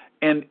matches,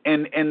 and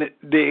the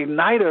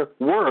igniter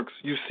works.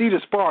 You see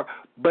the spark,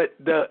 but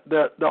the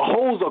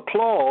holes are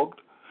clogged,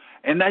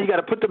 and now you got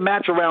to put the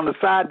match around the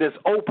side that's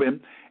open,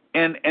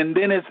 and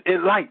then it's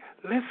like,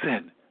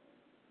 listen,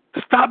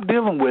 stop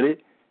dealing with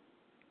it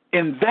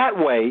in that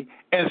way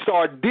and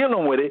start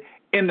dealing with it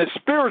in the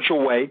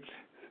spiritual way.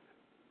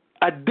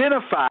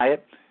 Identify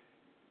it,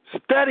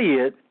 study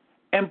it,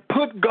 and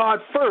put God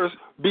first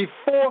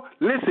before,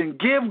 listen,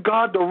 give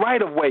God the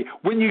right of way.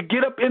 When you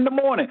get up in the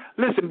morning,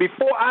 listen,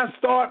 before I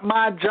start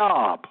my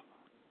job,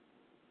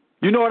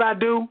 you know what I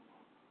do?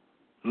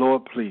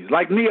 Lord, please.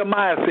 Like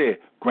Nehemiah said,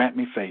 grant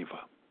me favor.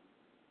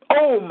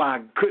 Oh,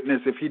 my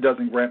goodness, if he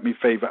doesn't grant me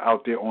favor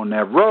out there on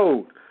that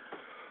road.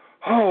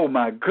 Oh,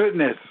 my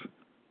goodness.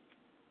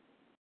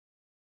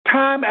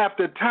 Time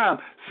after time,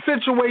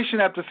 situation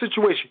after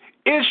situation,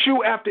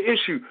 issue after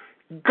issue.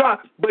 God,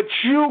 but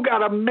you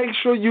got to make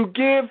sure you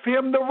give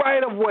him the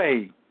right of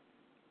way.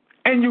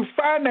 And you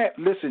find that,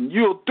 listen,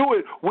 you'll do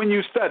it when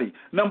you study.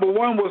 Number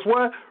 1 was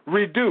what?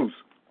 Reduce.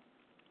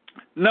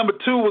 Number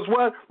 2 was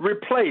what?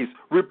 Replace.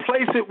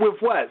 Replace it with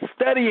what?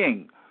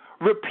 Studying.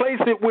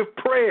 Replace it with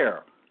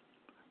prayer.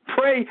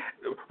 Pray.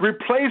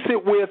 Replace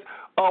it with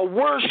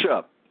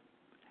worship.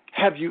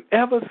 Have you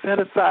ever set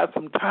aside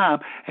some time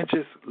and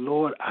just,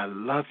 Lord, I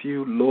love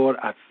you. Lord,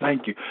 I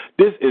thank you.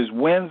 This is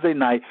Wednesday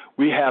night.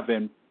 We have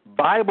in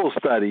Bible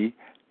study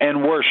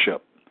and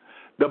worship.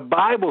 The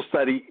Bible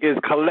study is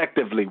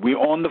collectively. We're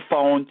on the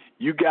phone.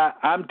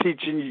 I'm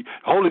teaching you.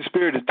 Holy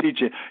Spirit is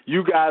teaching.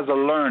 You guys are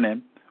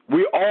learning.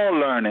 We're all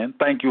learning.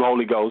 Thank you,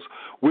 Holy Ghost.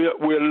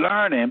 We're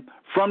learning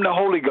from the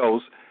Holy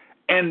Ghost.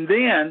 And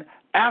then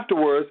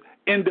afterwards,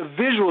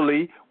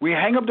 individually, we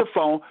hang up the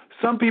phone.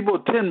 Some people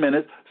 10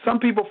 minutes, some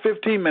people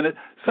 15 minutes,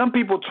 some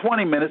people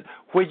 20 minutes,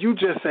 where you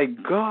just say,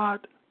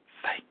 God,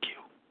 thank you.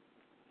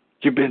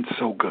 You've been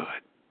so good.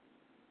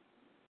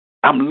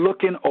 I'm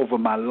looking over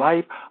my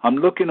life. I'm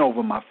looking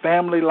over my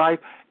family life.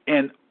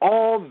 And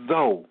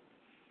although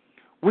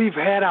we've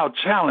had our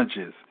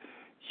challenges,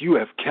 you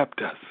have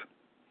kept us.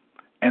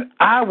 And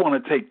I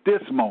want to take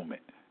this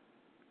moment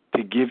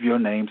to give your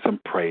name some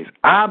praise.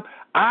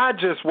 I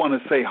just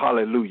want to say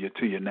hallelujah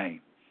to your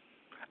name.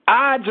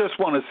 I just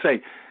want to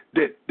say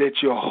that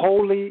you're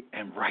holy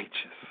and righteous,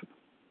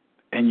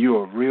 and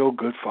you're a real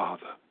good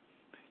Father.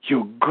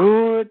 You're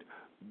good,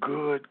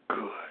 good,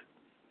 good.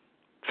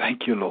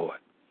 Thank you, Lord.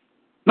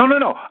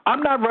 No.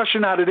 I'm not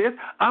rushing out of this.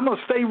 I'm going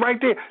to stay right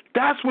there.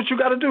 That's what you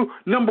got to do.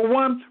 Number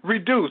 1,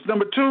 reduce.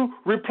 Number 2,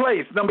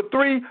 replace. Number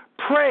 3,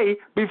 pray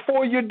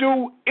before you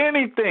do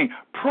anything.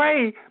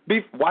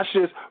 Watch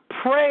this.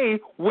 Pray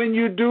when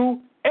you do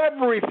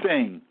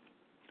everything.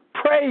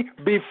 Pray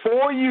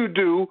before you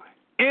do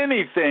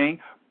anything.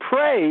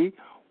 Pray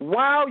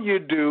while you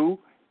do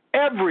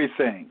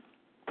everything.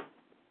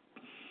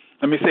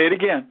 Let me say it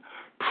again.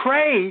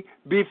 Pray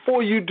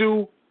before you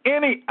do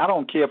I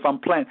don't care if I'm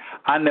planting.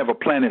 I never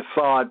planted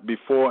sod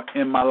before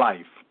in my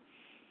life.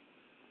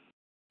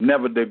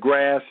 Never the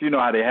grass. You know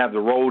how they have the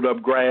rolled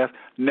up grass.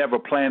 Never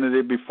planted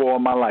it before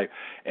in my life.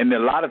 And there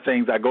are a lot of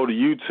things I go to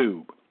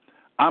YouTube.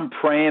 I'm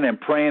praying and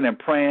praying and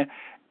praying,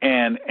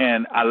 and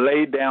I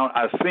laid down.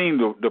 I seen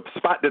the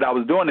spot that I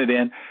was doing it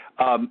in.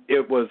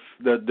 It was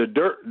the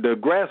dirt. The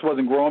grass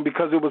wasn't growing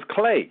because it was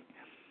clay.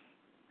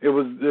 It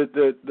was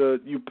the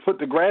you put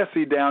the grass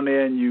seed down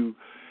there, and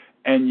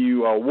and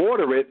you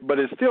water it, but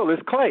it's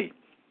clay.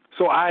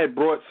 So I had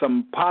brought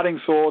some potting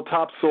soil,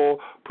 topsoil,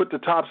 put the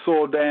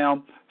topsoil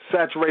down,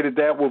 saturated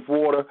that with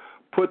water,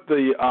 put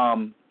the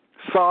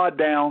sod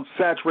down,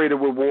 saturated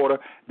with water.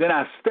 Then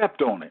I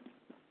stepped on it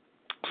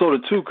so the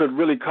two could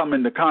really come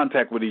into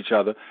contact with each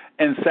other,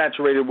 and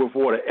saturated with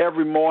water.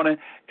 Every morning,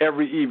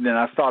 every evening,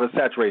 I started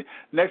saturating.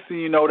 Next thing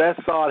you know, that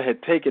sod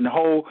had taken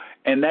hold,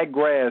 and that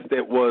grass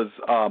that was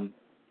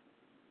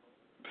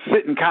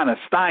sitting kind of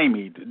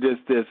stymied,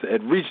 this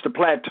had reached a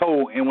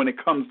plateau, and when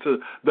it comes to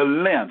the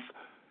length,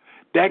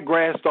 that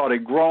grass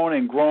started growing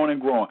and growing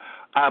and growing.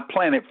 I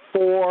planted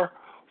four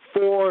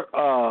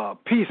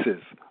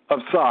pieces of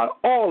sod,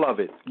 all of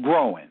it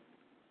growing.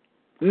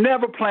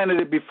 Never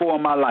planted it before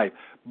in my life,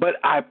 but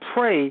I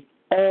pray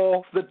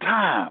all the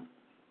time.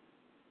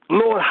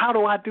 Lord, how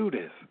do I do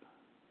this?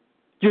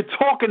 You're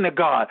talking to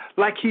God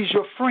like he's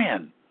your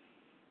friend.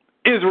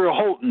 Israel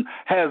Houghton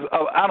has,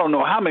 I don't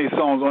know how many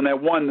songs on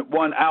that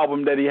one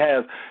album that he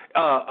has,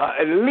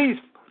 at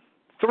least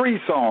 3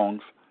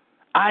 songs,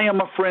 I am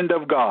a friend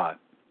of God.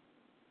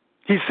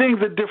 He sings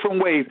it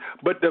different ways,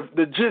 but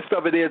the gist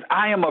of it is,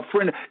 I am a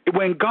friend.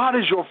 When God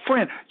is your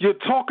friend, you're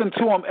talking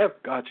to him.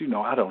 God,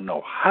 I don't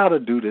know how to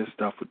do this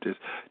stuff with this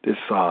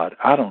sod.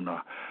 I don't know.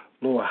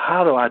 Lord,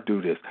 how do I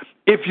do this?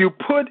 If you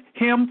put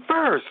him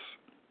first,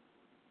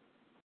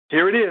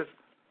 here it is.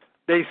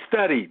 They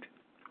studied.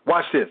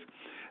 Watch this.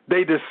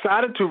 They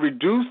decided to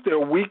reduce their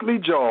weekly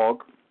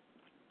jog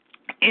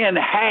in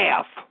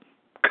half.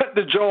 Cut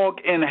the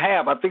jog in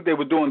half. I think they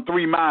were doing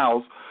 3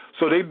 miles,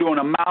 so they're doing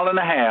 1.5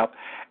 miles,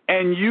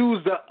 and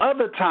use the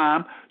other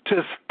time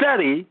to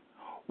study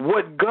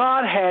what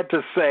God had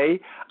to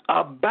say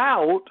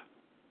about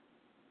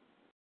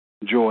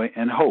joy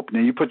and hope.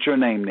 Now, you put your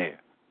name there.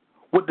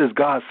 What does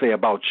God say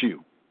about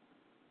you?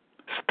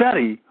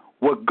 Study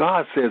what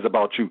God says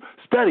about you.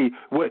 Study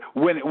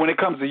when it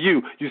comes to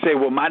you. You say,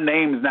 well, my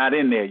name is not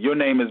in there. Your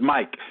name is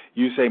Mike.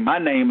 You say, my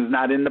name is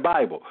not in the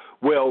Bible.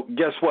 Well,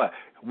 guess what?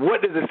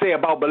 What does it say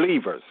about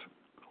believers?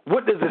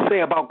 What does it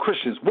say about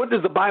Christians? What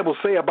does the Bible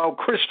say about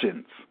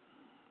Christians?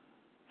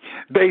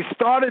 They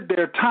started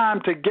their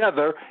time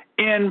together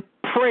in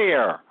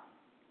prayer.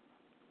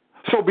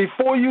 So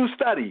before you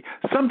study,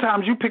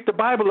 sometimes you pick the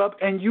Bible up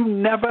and you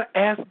never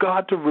ask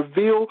God to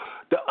reveal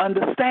the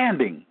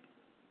understanding.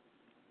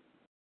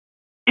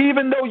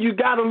 Even though you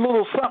got a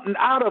little something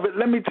out of it,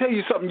 let me tell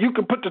you something. You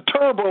can put the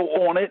turbo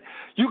on it.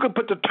 You can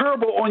put the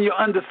turbo on your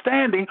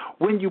understanding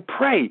when you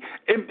pray.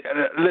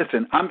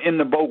 Listen, I'm in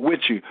the boat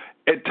with you.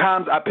 At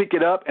times I pick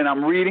it up and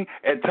I'm reading.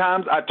 At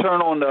times I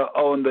turn on the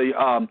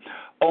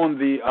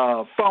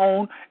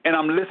phone and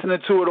I'm listening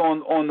to it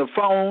on the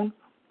phone.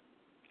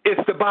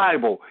 It's the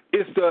Bible.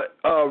 It's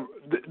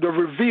the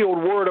revealed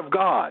Word of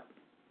God.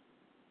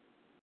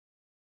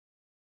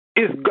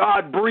 It's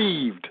God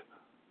breathed.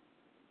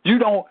 You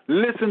don't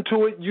listen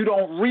to it, you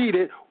don't read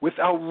it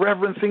without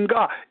reverencing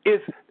God.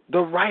 It's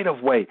the right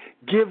of way.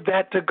 Give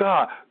that to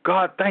God.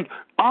 God,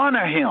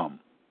 honor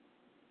him.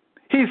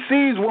 He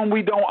sees when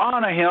we don't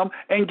honor him,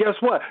 and guess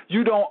what?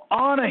 You don't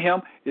honor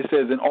him. It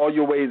says, in all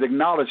your ways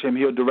acknowledge him,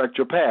 he'll direct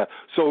your path.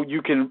 So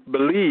you can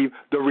believe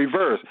the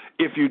reverse.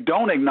 If you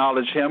don't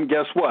acknowledge him,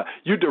 guess what?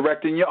 You're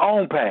directing your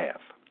own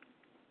path.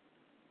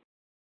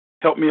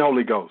 Help me,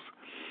 Holy Ghost.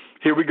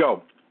 Here we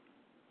go.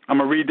 I'm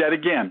going to read that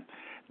again.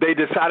 They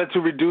decided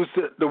to reduce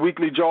the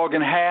weekly jog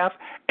in half,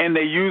 and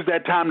they used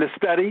that time to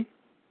study.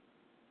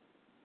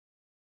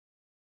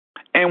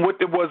 And what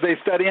was they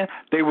studying?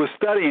 They were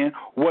studying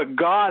what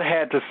God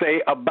had to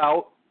say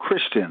about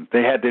Christians.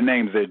 They had their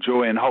names there,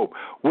 Joy and Hope.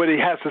 What he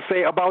has to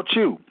say about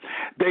you.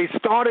 They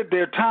started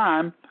their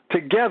time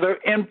together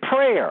in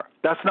prayer.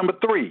 That's number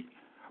 3.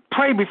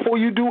 Pray before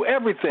you do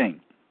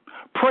everything.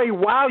 Pray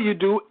while you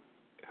do.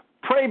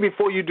 Pray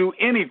before you do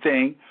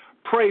anything.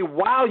 Pray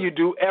while you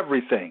do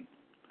everything.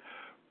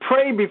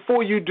 Pray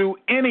before you do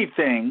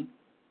anything.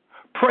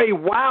 Pray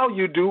while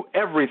you do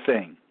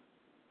everything.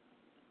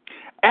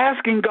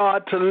 Asking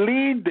God to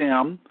lead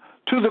them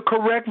to the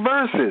correct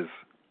verses.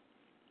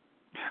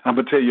 I'm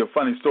going to tell you a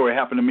funny story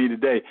happened to me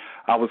today.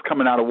 I was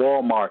coming out of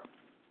Walmart,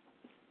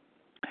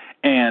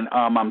 and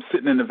I'm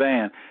sitting in the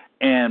van,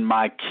 and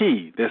my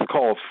key, that's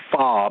called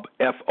fob,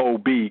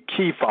 F-O-B,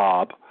 key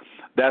fob,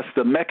 that's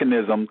the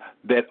mechanism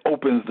that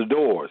opens the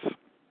doors.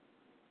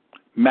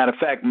 Matter of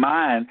fact,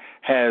 mine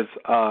has,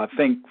 I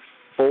think,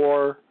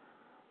 4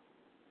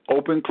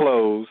 open,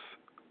 close,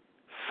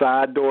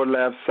 side door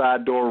left,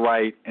 side door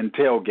right, and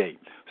tailgate.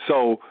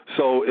 So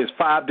it's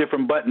 5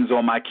 different buttons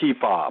on my key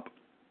fob,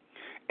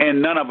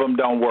 and none of them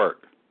don't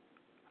work.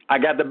 I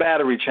got the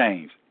battery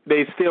changed.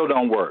 They still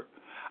don't work.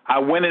 I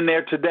went in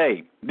there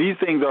today. These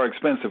things are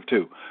expensive,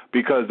 too,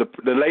 because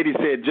the lady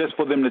said just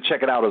for them to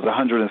check it out is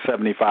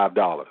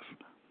 $175.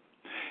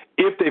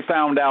 If they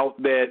found out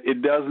that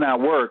it does not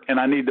work and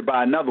I need to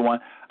buy another one,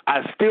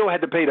 I still had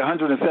to pay the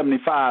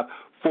 $175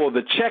 for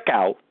the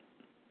checkout,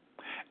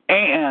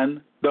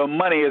 and the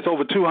money is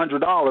over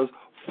 $200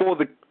 for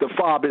the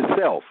fob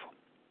itself.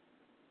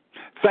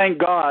 Thank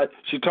God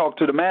she talked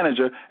to the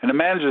manager, and the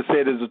manager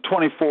said it's a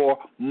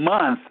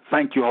 24-month,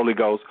 thank you, Holy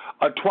Ghost,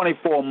 a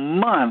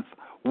 24-month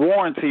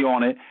warranty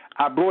on it.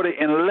 I brought it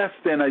in less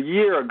than a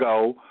year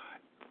ago,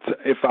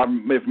 if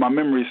my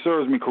memory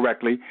serves me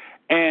correctly,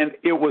 and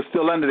it was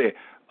still under there.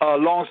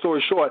 Long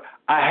story short,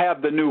 I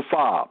have the new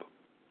fob.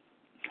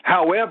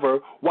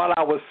 However, while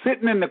I was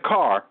sitting in the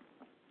car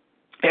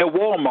at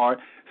Walmart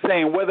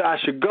saying whether I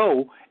should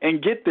go and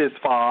get this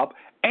fob,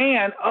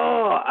 and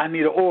I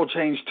need an oil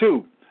change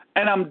too,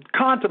 and I'm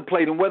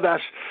contemplating whether I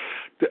should,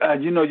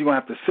 you're going to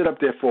have to sit up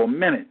there for a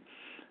minute.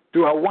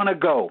 Do I want to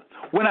go?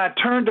 When I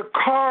turned the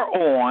car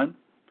on,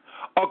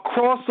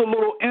 across the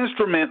little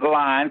instrument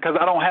line, because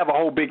I don't have a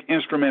whole big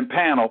instrument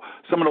panel,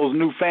 some of those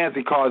new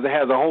fancy cars that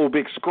has a whole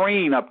big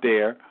screen up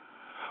there,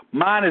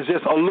 mine is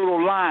just a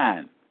little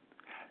line.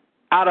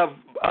 Out of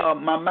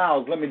my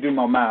miles, let me do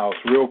my miles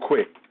real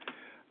quick.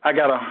 I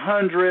got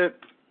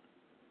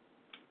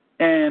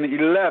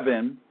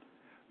 111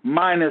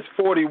 minus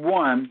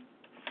 41.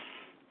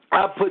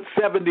 I put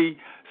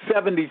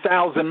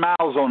 70,000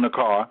 miles on the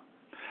car.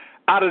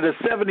 Out of the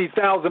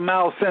 70,000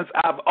 miles since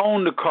I've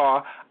owned the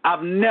car,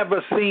 I've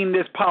never seen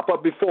this pop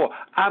up before.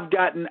 I've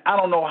gotten I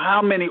don't know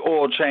how many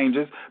oil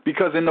changes,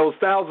 because in those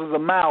thousands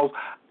of miles,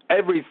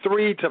 every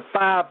 3,000 to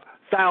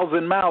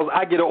 5,000 miles,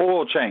 I get an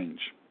oil change.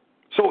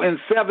 So in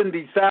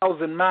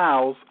 70,000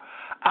 miles,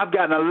 I've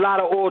gotten a lot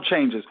of oil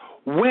changes.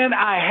 When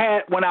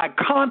I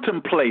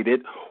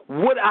contemplated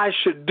what I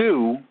should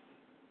do,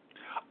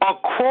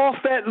 across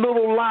that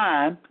little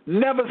line,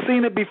 never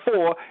seen it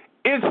before,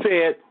 it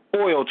said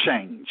oil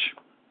change.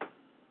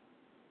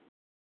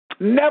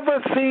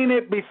 Never seen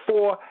it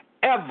before,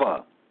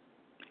 ever.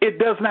 It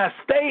does not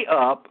stay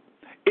up.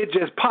 It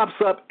just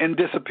pops up and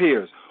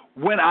disappears.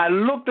 When I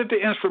looked at the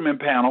instrument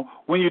panel,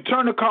 when you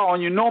turn the car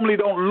on, you normally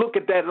don't look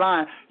at that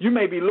line. You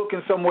may be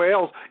looking somewhere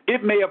else.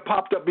 It may have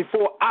popped up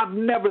before. I've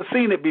never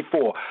seen it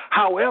before.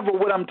 However,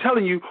 what I'm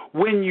telling you,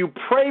 when you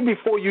pray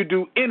before you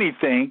do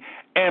anything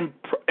and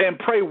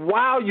pray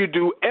while you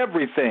do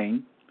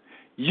everything,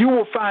 you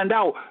will find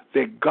out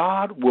that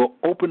God will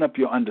open up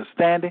your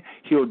understanding.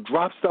 He'll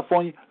drop stuff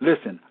on you.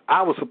 Listen,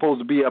 I was supposed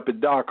to be up at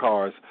dark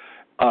hours,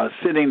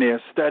 sitting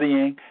there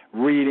studying,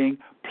 reading,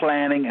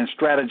 planning, and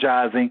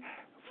strategizing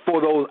for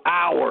those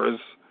hours,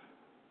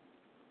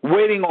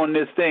 waiting on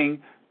this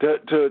thing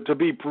to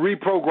be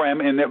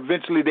reprogrammed, and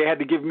eventually they had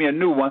to give me a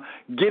new one,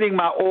 getting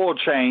my oil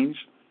changed,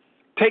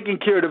 taking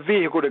care of the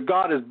vehicle that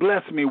God has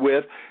blessed me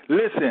with.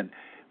 Listen,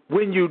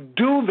 when you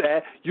do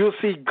that, you'll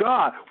see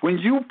God. When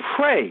you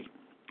pray,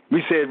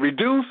 we said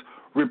reduce,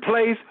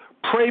 replace,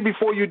 pray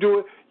before you do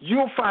it,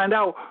 you'll find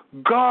out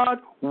God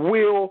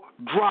will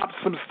drop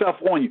some stuff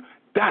on you.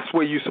 That's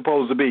where you're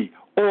supposed to be.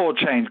 Oil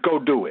change, go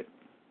do it.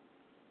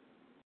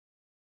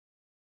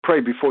 Pray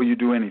before you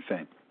do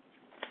anything.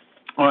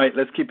 All right,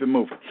 let's keep it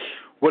moving.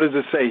 What does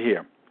it say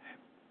here?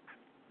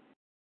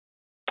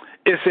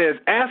 It says,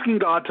 asking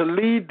God to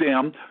lead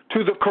them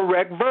to the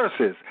correct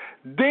verses.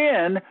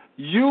 Then,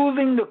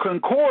 using the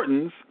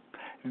concordance,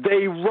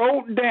 they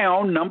wrote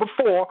down, number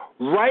 4,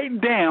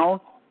 write down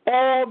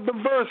all the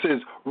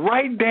verses.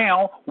 Write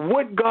down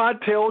what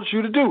God tells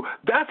you to do.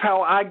 That's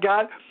how I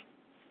got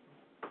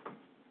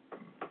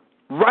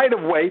right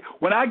of way.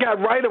 When I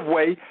got right of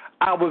way,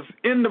 I was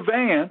in the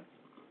van,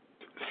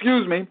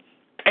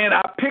 and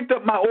I picked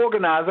up my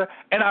organizer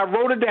and I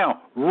wrote it down,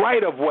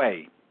 right of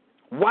way.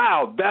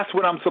 Wow, that's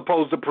what I'm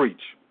supposed to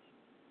preach.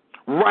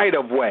 Right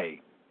of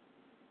way.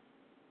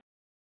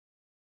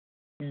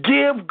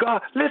 Give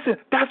God, listen,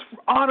 that's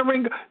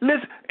honoring,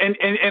 listen,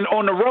 and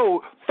on the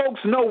road,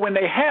 folks know when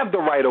they have the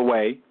right of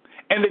way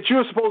and that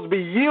you're supposed to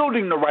be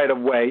yielding the right of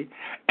way,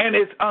 and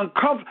it's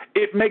uncomfortable.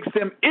 It makes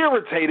them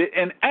irritated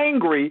and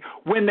angry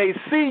when they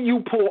see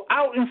you pull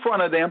out in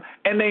front of them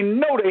and they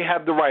know they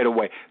have the right of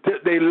way.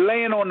 They're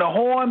laying on the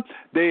horn.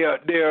 They're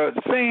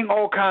saying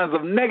all kinds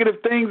of negative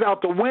things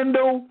out the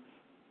window.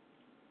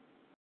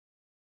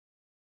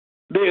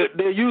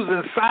 They're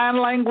using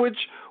sign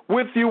language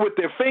with you with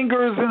their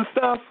fingers and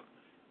stuff.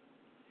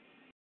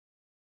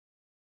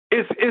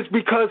 It's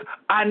because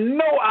I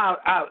know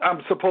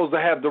I'm supposed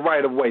to have the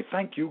right of way.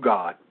 Thank you,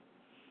 God.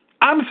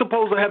 I'm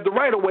supposed to have the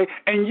right of way,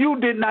 and you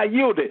did not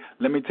yield it.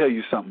 Let me tell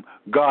you something.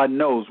 God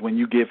knows when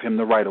you give him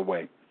the right of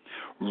way.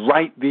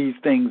 Write these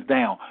things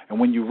down, and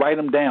when you write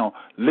them down,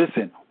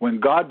 listen, when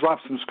God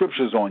drops some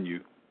scriptures on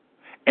you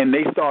and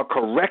they start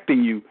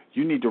correcting you,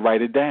 you need to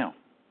write it down.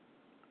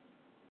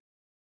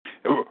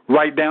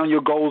 Write down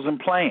your goals and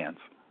plans.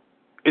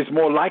 It's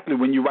more likely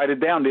when you write it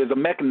down, there's a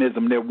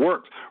mechanism that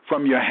works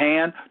from your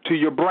hand to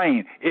your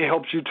brain. It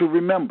helps you to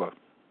remember.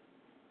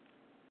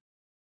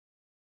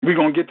 We're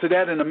going to get to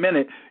that in a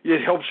minute.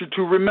 It helps you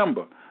to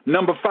remember.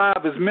 Number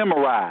 5 is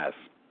memorize.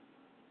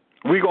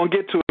 We're going to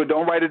get to it.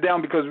 Don't write it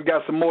down because we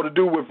got some more to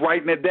do with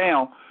writing it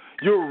down.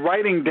 You're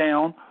writing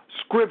down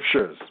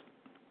scriptures.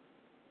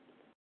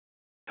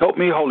 Help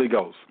me, Holy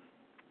Ghost.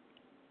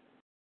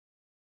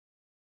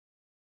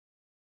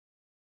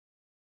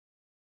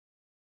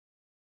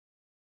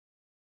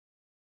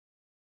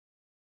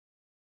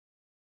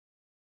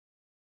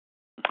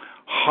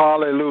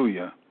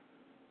 Hallelujah.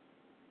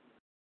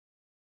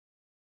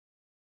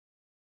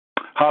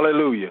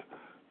 Hallelujah.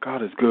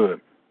 God is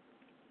good.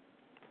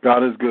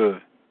 God is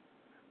good.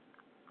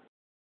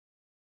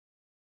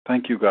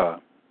 Thank you,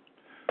 God.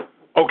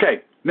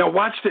 Okay, now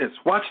watch this.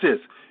 Watch this.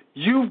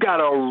 You've got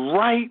to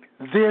write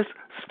this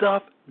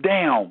stuff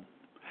down.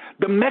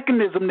 The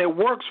mechanism that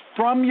works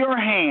from your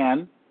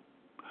hand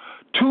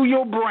to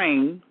your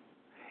brain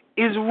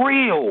is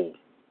real.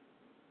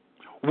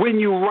 When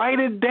you write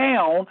it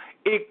down,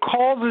 it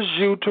causes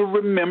you to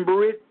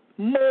remember it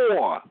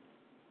more.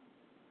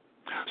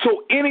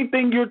 So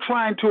anything you're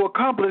trying to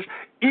accomplish,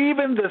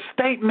 even the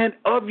statement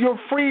of your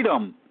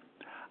freedom,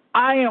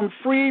 I am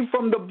free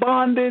from the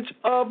bondage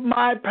of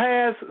my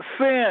past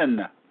sin.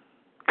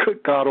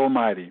 Good God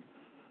Almighty.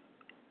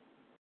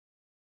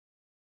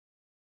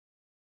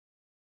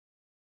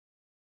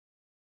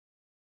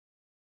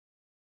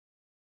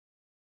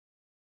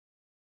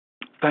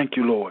 Thank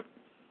you, Lord.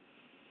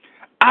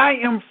 I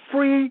am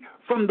free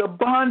from the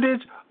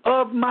bondage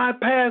of my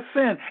past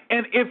sin.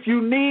 And if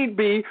you need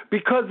be,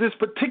 because this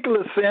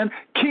particular sin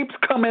keeps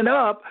coming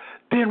up,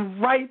 then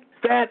write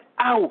that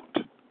out.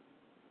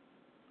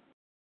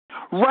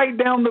 Write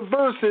down the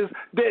verses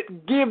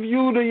that give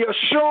you the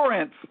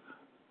assurance.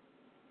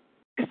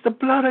 It's the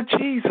blood of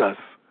Jesus.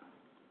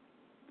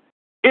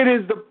 It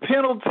is the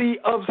penalty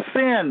of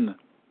sin.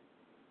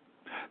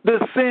 The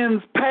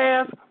sins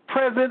past,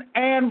 present,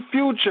 and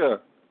future.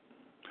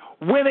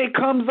 When it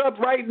comes up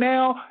right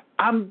now,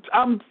 I'm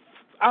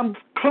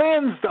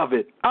cleansed of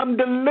it. I'm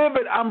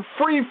delivered. I'm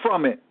free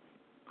from it.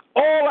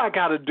 All I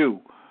got to do,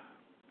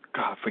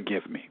 God,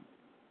 forgive me.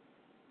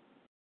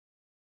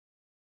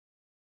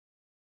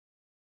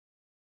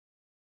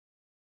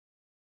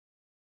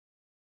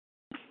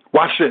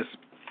 Watch this.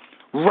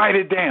 Write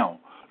it down.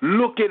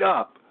 Look it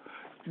up.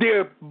 There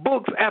are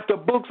books after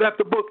books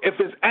after book. If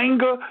it's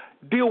anger,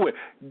 deal with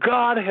it.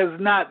 God has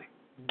not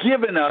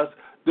given us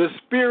the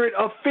spirit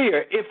of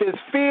fear. If it's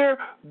fear,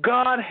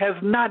 God has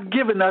not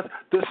given us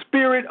the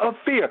spirit of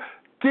fear.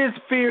 This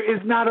fear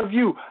is not of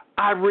you.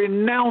 I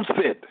renounce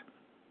it.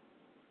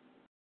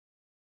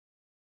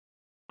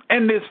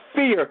 And this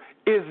fear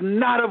is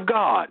not of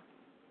God.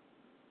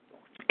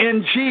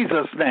 In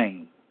Jesus'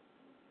 name.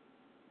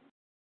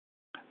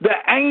 The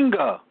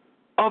anger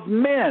of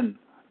men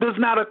does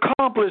not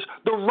accomplish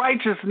the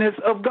righteousness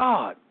of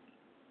God.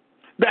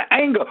 The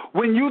anger,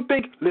 when you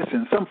think,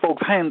 listen, some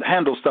folks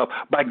handle stuff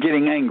by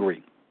getting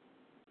angry.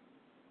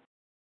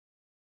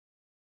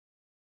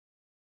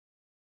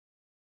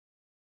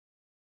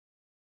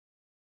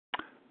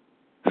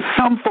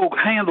 Some folks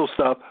handle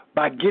stuff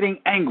by getting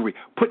angry,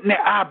 putting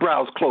their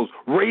eyebrows close,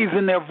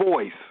 raising their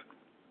voice,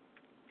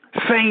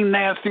 saying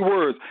nasty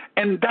words,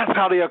 and that's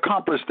how they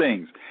accomplish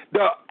things.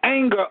 The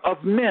anger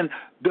of men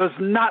does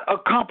not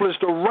accomplish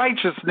the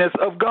righteousness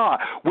of God.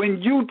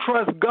 When you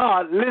trust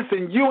God,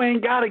 listen, you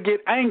ain't got to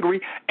get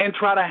angry and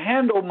try to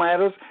handle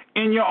matters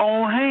in your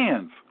own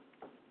hands.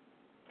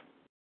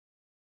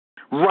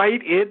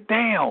 Write it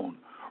down.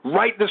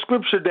 Write the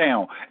scripture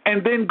down,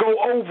 and then go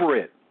over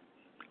it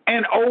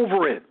and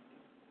over it.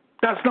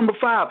 That's number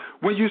 5.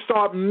 When you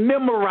start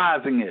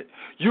memorizing it,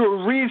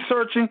 you're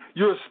researching,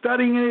 you're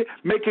studying it,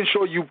 making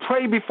sure you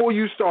pray before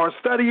you start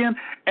studying,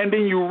 and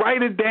then you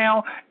write it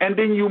down, and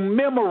then you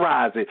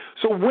memorize it.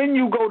 So when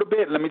you go to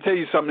bed, let me tell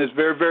you something that's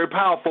very, very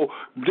powerful.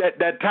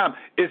 That time,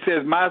 it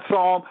says, my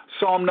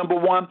Psalm number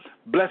 1,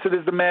 blessed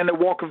is the man that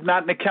walketh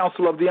not in the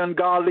counsel of the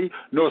ungodly,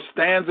 nor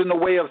stands in the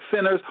way of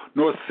sinners,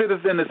 nor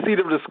sitteth in the seat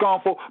of the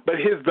scornful, but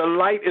his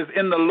delight is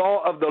in the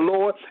law of the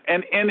Lord,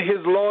 and in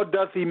his law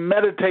doth he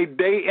meditate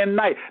day and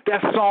night.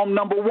 That's Psalm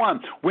number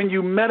 1. When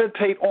you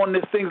meditate on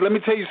these things, let me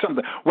tell you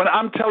something. When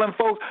I'm telling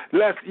folks,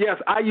 yes,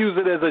 I use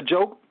it as a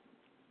joke.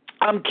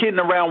 I'm kidding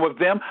around with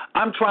them.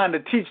 I'm trying to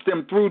teach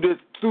them through this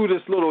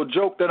little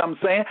joke that I'm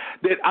saying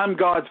that I'm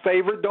God's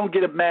favorite. Don't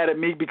get mad at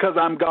me because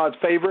I'm God's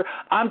favorite.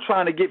 I'm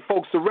trying to get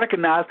folks to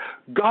recognize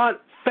God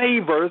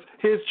favors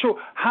his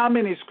children. How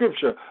many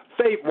scripture?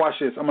 Watch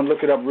this. I'm going to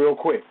look it up real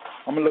quick.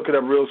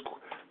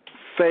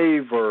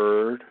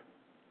 Favored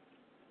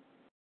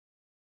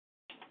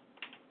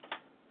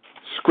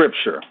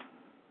scripture.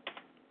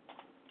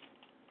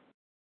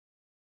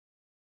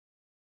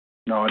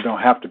 No, it don't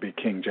have to be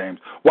King James.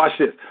 Watch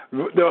this.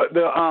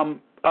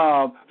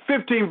 The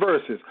 15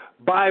 verses.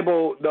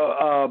 Bible.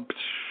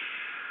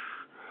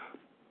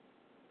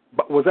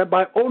 Was that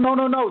Bible? Oh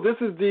no. This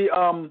is the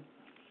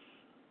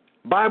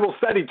Bible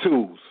study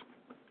tools.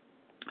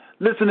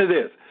 Listen to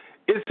this.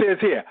 It says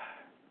here.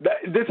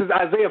 This is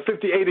Isaiah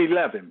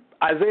 58:11.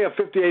 Isaiah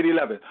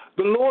 58:11.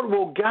 The Lord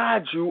will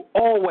guide you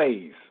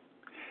always.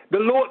 The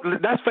Lord.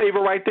 That's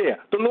favor right there.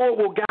 The Lord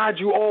will guide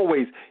you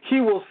always.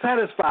 He will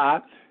satisfy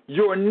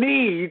your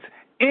needs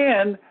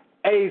in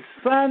a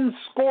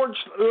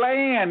sun-scorched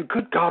land,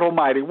 good God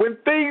Almighty, when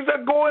things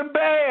are going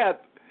bad,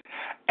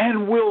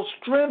 and will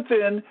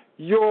strengthen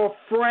your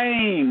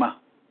frame.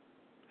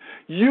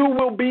 You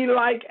will be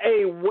like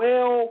a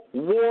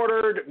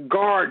well-watered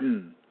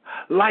garden.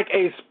 like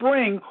a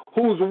spring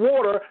whose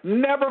water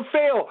never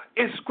fail.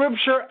 It's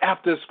scripture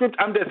after scripture.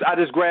 I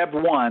just grabbed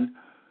one.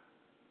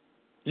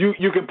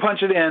 You can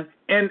punch it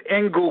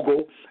in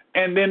Google,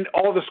 and then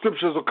all the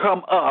scriptures will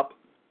come up.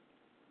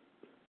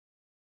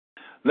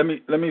 Let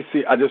me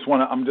see. I'm just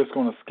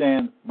going to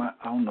scan my.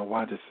 I don't know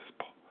why this is.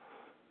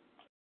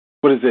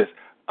 What is this?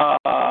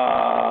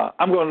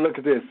 I'm going to look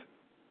at this.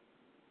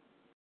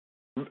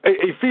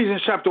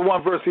 Ephesians chapter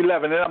 1, verse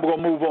 11, and I'm going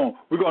to move on.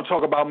 We're going to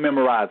talk about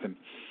memorizing.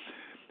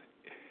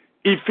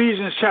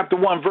 Ephesians chapter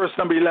 1, verse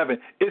number 11.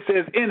 It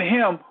says, in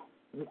him,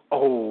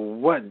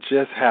 what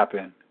just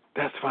happened?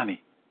 That's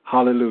funny.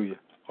 Hallelujah.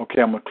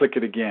 Okay, I'm going to click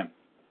it again.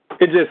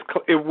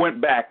 It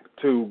went back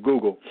to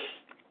Google.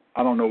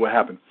 I don't know what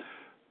happened.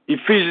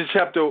 Ephesians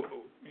chapter,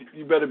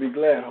 you better be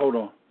glad. Hold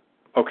on.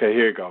 Okay,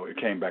 here you go. It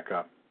came back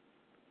up.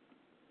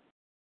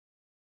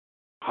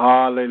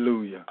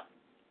 Hallelujah.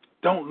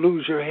 Don't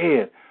lose your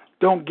head.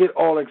 Don't get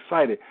all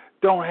excited.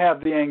 Don't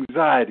have the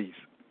anxieties.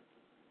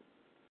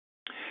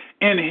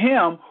 In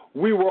him,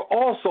 we were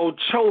also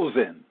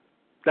chosen.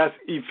 That's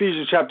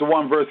Ephesians chapter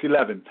 1, verse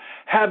 11.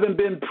 Having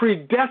been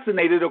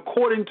predestinated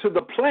according to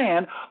the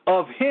plan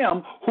of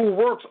him who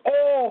works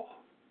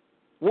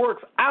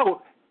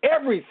out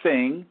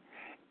everything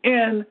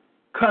in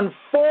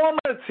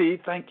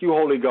conformity, thank you,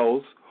 Holy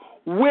Ghost,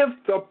 with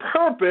the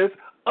purpose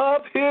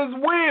of his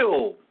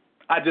will.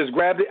 I just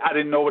grabbed it. I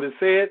didn't know what it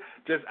said,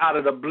 just out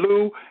of the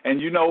blue, and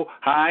you know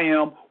how I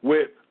am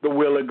with the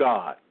will of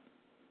God.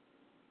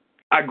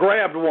 I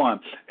grabbed one,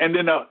 and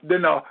then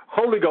the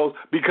Holy Ghost,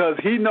 because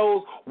he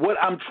knows what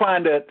I'm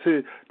trying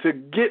to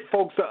get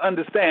folks to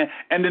understand,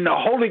 and then the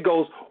Holy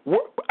Ghost,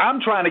 I'm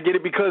trying to get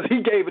it because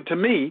he gave it to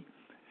me,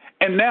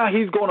 and now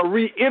he's going to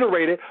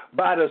reiterate it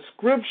by the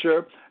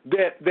scripture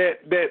that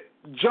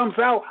jumps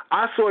out.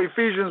 I saw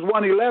Ephesians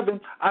 1:11.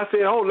 I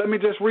said, let me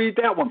just read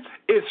that one.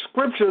 It's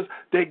scriptures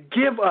that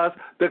give us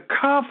the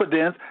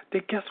confidence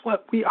that, guess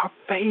what? We are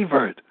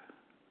favored.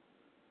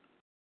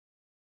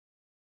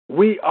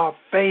 We are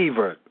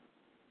favored.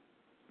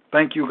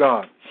 Thank you,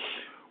 God.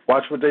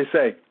 Watch what they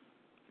say.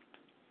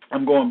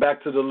 I'm going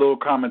back to the little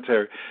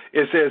commentary.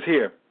 It says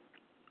here,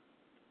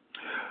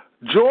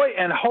 joy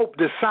and hope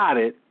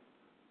decided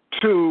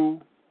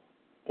to...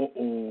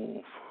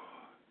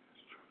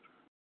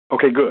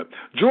 Okay, good.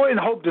 Joy and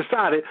hope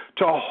decided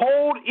to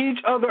hold each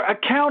other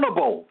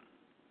accountable.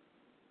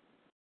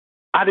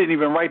 I didn't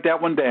even write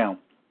that one down.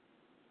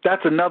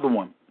 That's another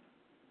one.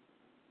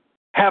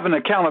 Have an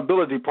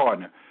accountability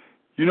partner.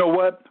 You know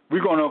what?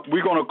 We're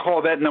gonna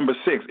call that number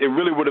 6. It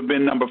really would have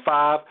been number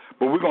 5,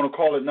 but we're gonna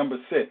call it number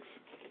 6.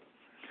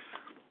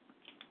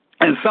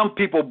 And some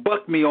people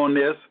buck me on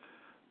this.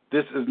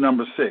 This is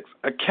number 6.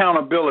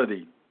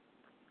 Accountability.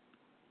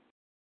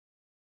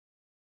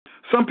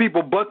 Some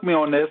people buck me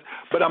on this,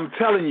 but I'm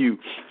telling you,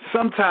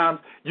 sometimes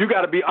you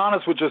got to be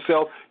honest with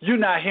yourself. You're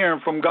not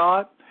hearing from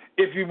God.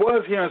 If you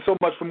was hearing so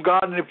much from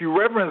God, and if you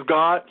reverence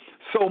God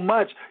so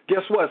much,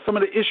 guess what? Some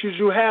of the issues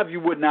you have, you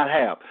would not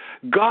have.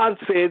 God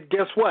said,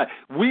 guess what?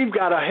 We've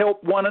got to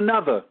help one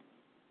another.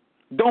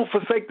 Don't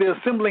forsake the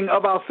assembling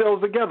of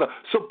ourselves together.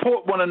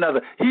 Support one another.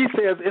 He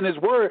says in his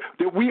word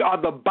that we are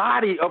the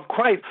body of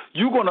Christ.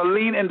 You're going to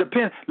lean and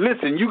depend.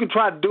 Listen, you can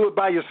try to do it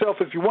by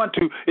yourself if you want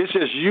to. It's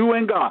just you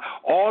and God.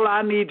 All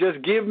I need,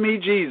 just give me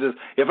Jesus.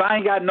 If I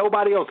ain't got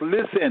nobody else,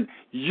 listen,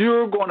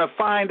 you're going to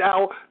find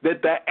out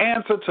that the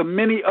answer to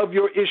many of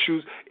your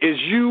issues is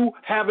you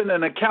having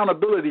an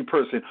accountability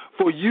person.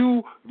 For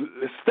you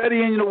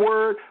studying the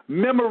word,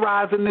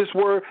 memorizing this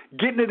word,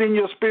 getting it in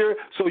your spirit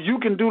so you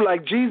can do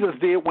like Jesus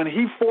did when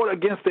he fought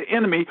against the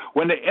enemy,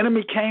 when the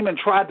enemy came and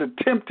tried to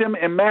tempt him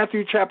in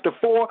Matthew chapter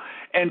 4,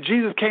 and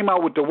Jesus came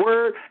out with the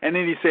word, and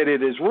then he said,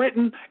 it is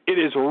written, it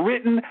is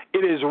written,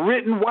 it is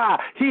written. Why?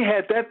 He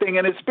had that thing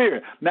in his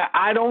spirit. Now,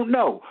 I don't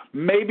know.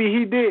 Maybe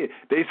he did.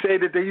 They say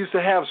that they used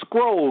to have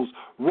scrolls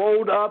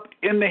rolled up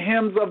in the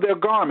hems of their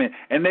garment,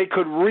 and they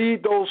could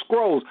read those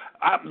scrolls.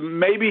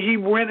 Maybe he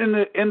went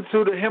into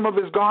the hem of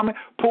his garment,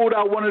 pulled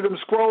out one of them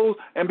scrolls,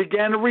 and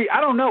began to read. I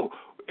don't know.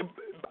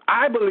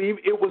 I believe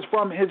it was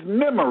from his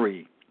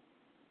memory.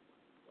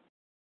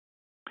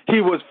 He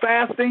was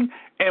fasting,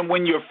 and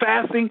when you're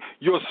fasting,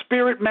 your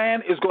spirit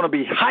man is going to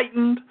be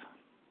heightened.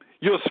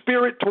 Your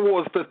spirit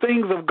towards the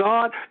things of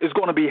God is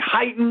going to be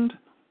heightened.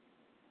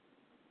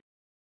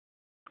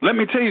 Let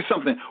me tell you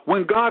something.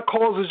 When God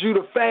causes you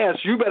to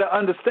fast, you better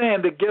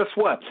understand that, guess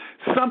what?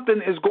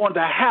 Something is going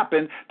to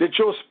happen that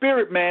your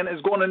spirit man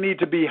is going to need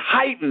to be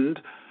heightened,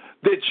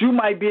 that you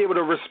might be able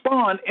to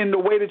respond in the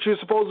way that you're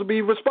supposed to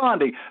be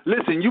responding.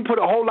 Listen, you put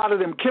a whole lot of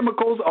them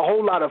chemicals, a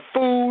whole lot of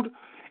food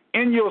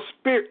in your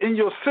spirit, in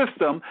your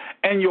system,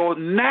 and your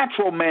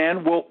natural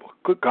man will,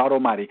 good God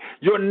Almighty,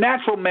 your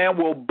natural man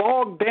will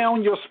bog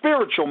down your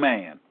spiritual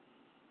man.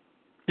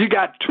 You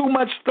got too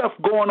much stuff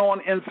going on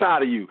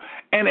inside of you.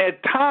 And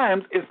at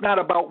times, it's not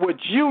about what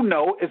you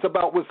know, it's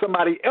about what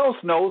somebody else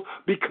knows,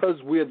 because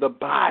we're the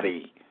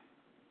body.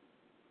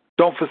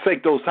 Don't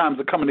forsake those times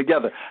of coming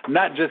together,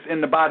 not just in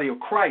the body of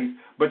Christ,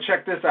 but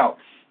check this out.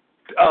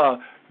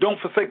 Don't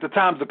forsake the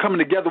times of coming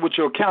together with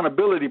your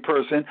accountability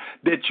person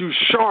that you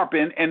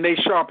sharpen and they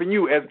sharpen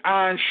you as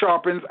iron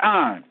sharpens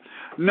iron.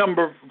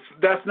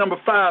 That's number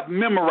 5,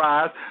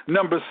 memorize.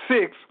 Number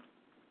 6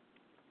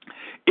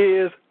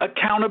 is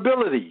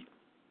accountability.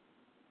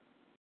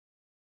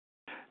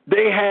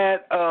 They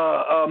had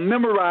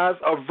memorized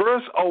a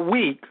verse a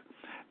week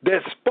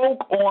that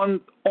spoke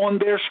on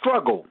their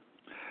struggle.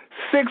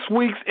 6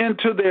 weeks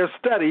into their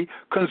study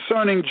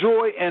concerning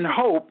joy and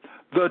hope,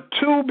 the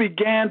two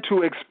began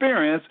to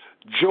experience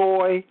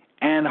joy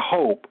and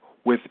hope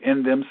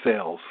within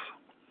themselves.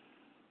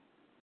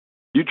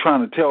 You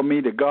trying to tell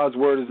me that God's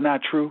word is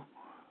not true?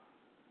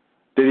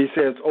 That he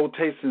says, oh,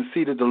 taste and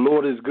see that the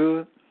Lord is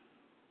good?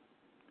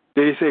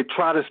 Did he say,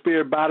 try the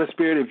Spirit by the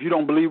Spirit? If you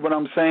don't believe what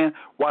I'm saying,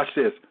 watch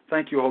this.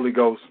 Thank you, Holy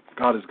Ghost.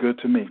 God is good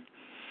to me.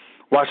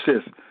 Watch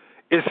this.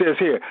 It says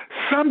here,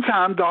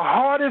 sometimes the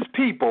hardest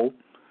people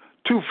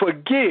to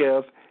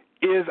forgive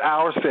is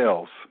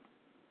ourselves.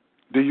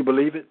 Do you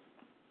believe it?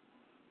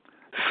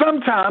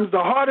 Sometimes the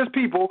hardest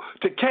people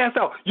to cast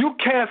out, you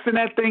casting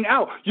that thing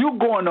out. You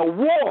going to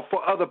war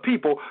for other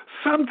people.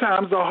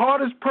 Sometimes the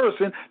hardest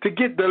person to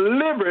get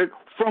delivered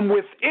from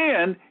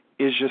within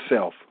is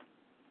yourself.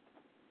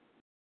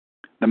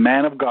 The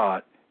man of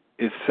God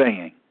is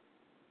saying,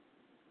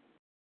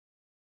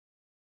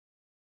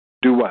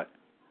 do what?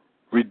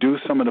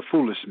 Reduce some of the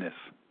foolishness,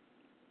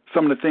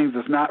 some of the things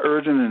that's not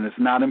urgent and it's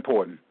not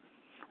important.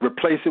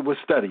 Replace it with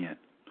studying.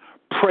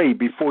 Pray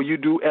before you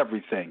do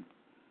everything.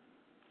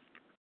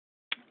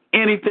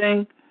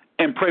 Anything,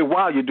 and pray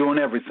while you're doing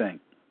everything.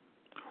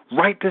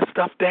 Write this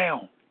stuff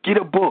down. Get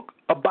a book,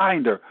 a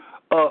binder,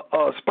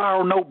 a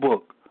spiral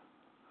notebook,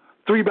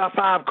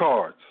 3x5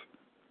 cards.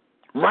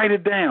 Write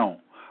it down.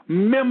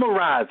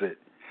 Memorize it.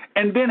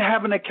 And then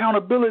have an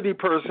accountability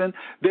person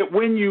that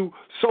when you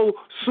so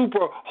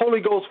super Holy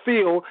Ghost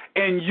feel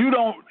and you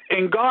don't,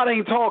 and God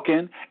ain't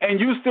talking and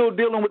you still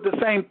dealing with the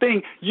same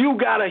thing, you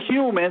got a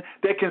human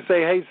that can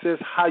say, hey sis,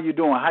 how you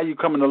doing? How you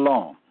coming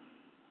along?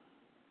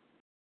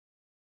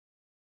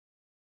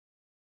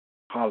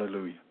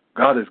 Hallelujah.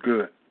 God is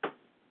good.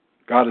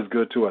 God is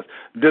good to us.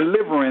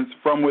 Deliverance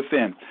from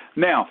within.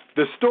 Now,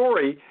 the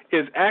story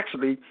is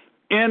actually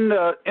in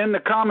the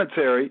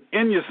commentary,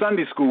 in your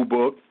Sunday school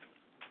book,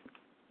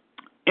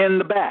 in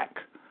the back.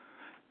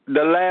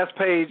 The last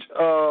page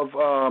of,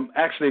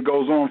 actually it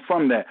goes on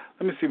from that.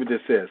 Let me see what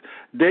this says.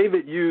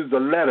 David used a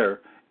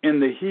letter in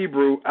the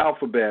Hebrew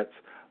alphabets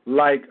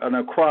like an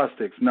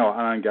acrostics. No,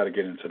 I ain't got to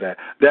get into that.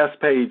 That's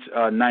page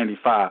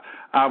 95.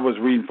 I was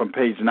reading from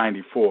page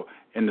 94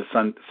 in the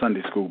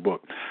Sunday school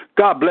book.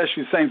 God bless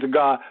you, saints of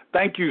God.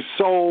 Thank you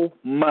so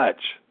much.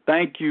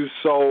 Thank you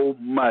so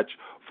much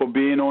for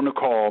being on the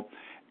call,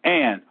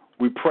 and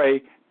we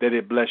pray that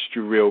it blessed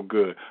you real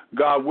good.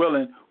 God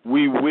willing,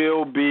 we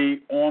will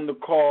be on the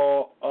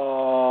call.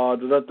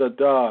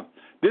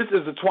 This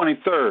is the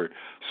 23rd,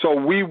 so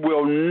we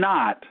will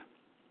not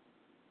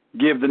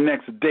give the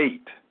next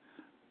date.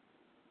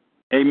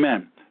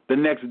 Amen. The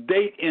next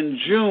date in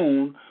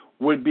June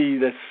would be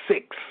the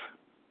 6th.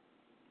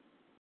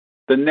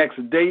 The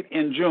next date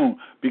in June,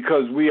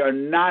 because we are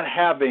not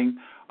having,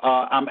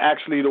 I'm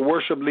actually the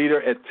worship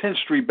leader at 10th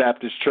Street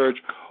Baptist Church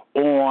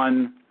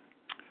on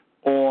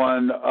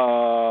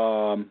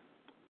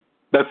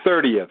the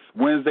 30th,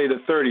 Wednesday the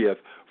 30th,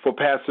 for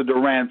Pastor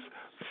Durant's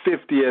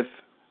 50th,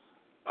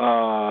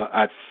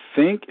 I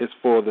think it's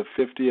for the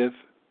 50th.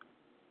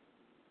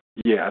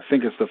 Yeah, I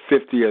think it's the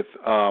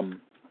 50th.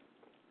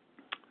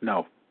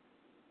 No,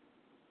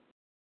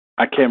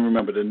 I can't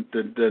remember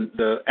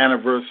the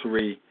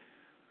anniversary.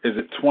 Is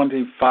it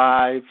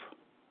 25?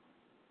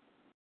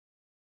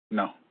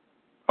 No.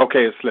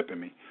 Okay, it's slipping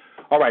me.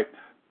 All right.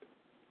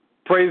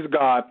 Praise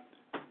God.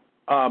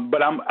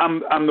 But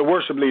I'm the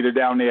worship leader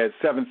down there at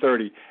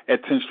 7:30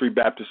 at 10th Street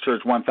Baptist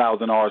Church,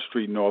 1000 R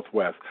Street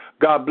Northwest.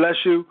 God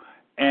bless you,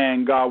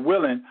 and God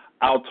willing,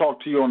 I'll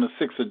talk to you on the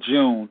 6th of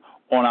June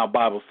on our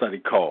Bible study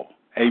call.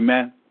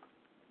 Amen.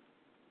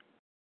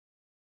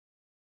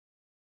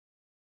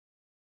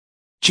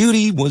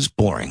 Judy was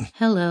boring.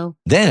 Hello.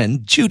 Then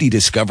Judy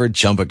discovered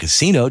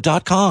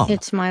ChumbaCasino.com.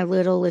 It's my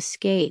little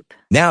escape.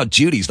 Now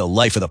Judy's the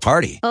life of the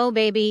party. Oh,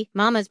 baby,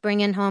 mama's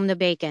bringing home the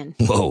bacon.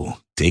 Whoa,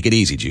 take it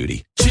easy,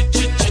 Judy.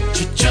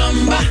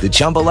 The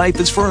Chumba life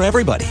is for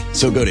everybody.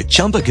 So go to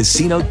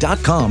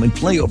ChumbaCasino.com and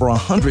play over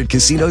 100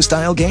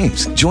 casino-style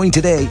games. Join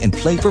today and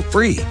play for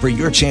free for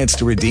your chance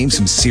to redeem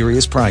some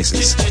serious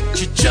prizes.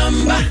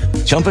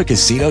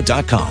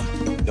 ChumbaCasino.com.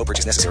 No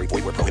purchase necessary.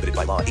 Void where prohibited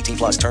by law.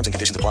 18+ terms and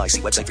conditions apply.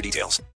 See website for details.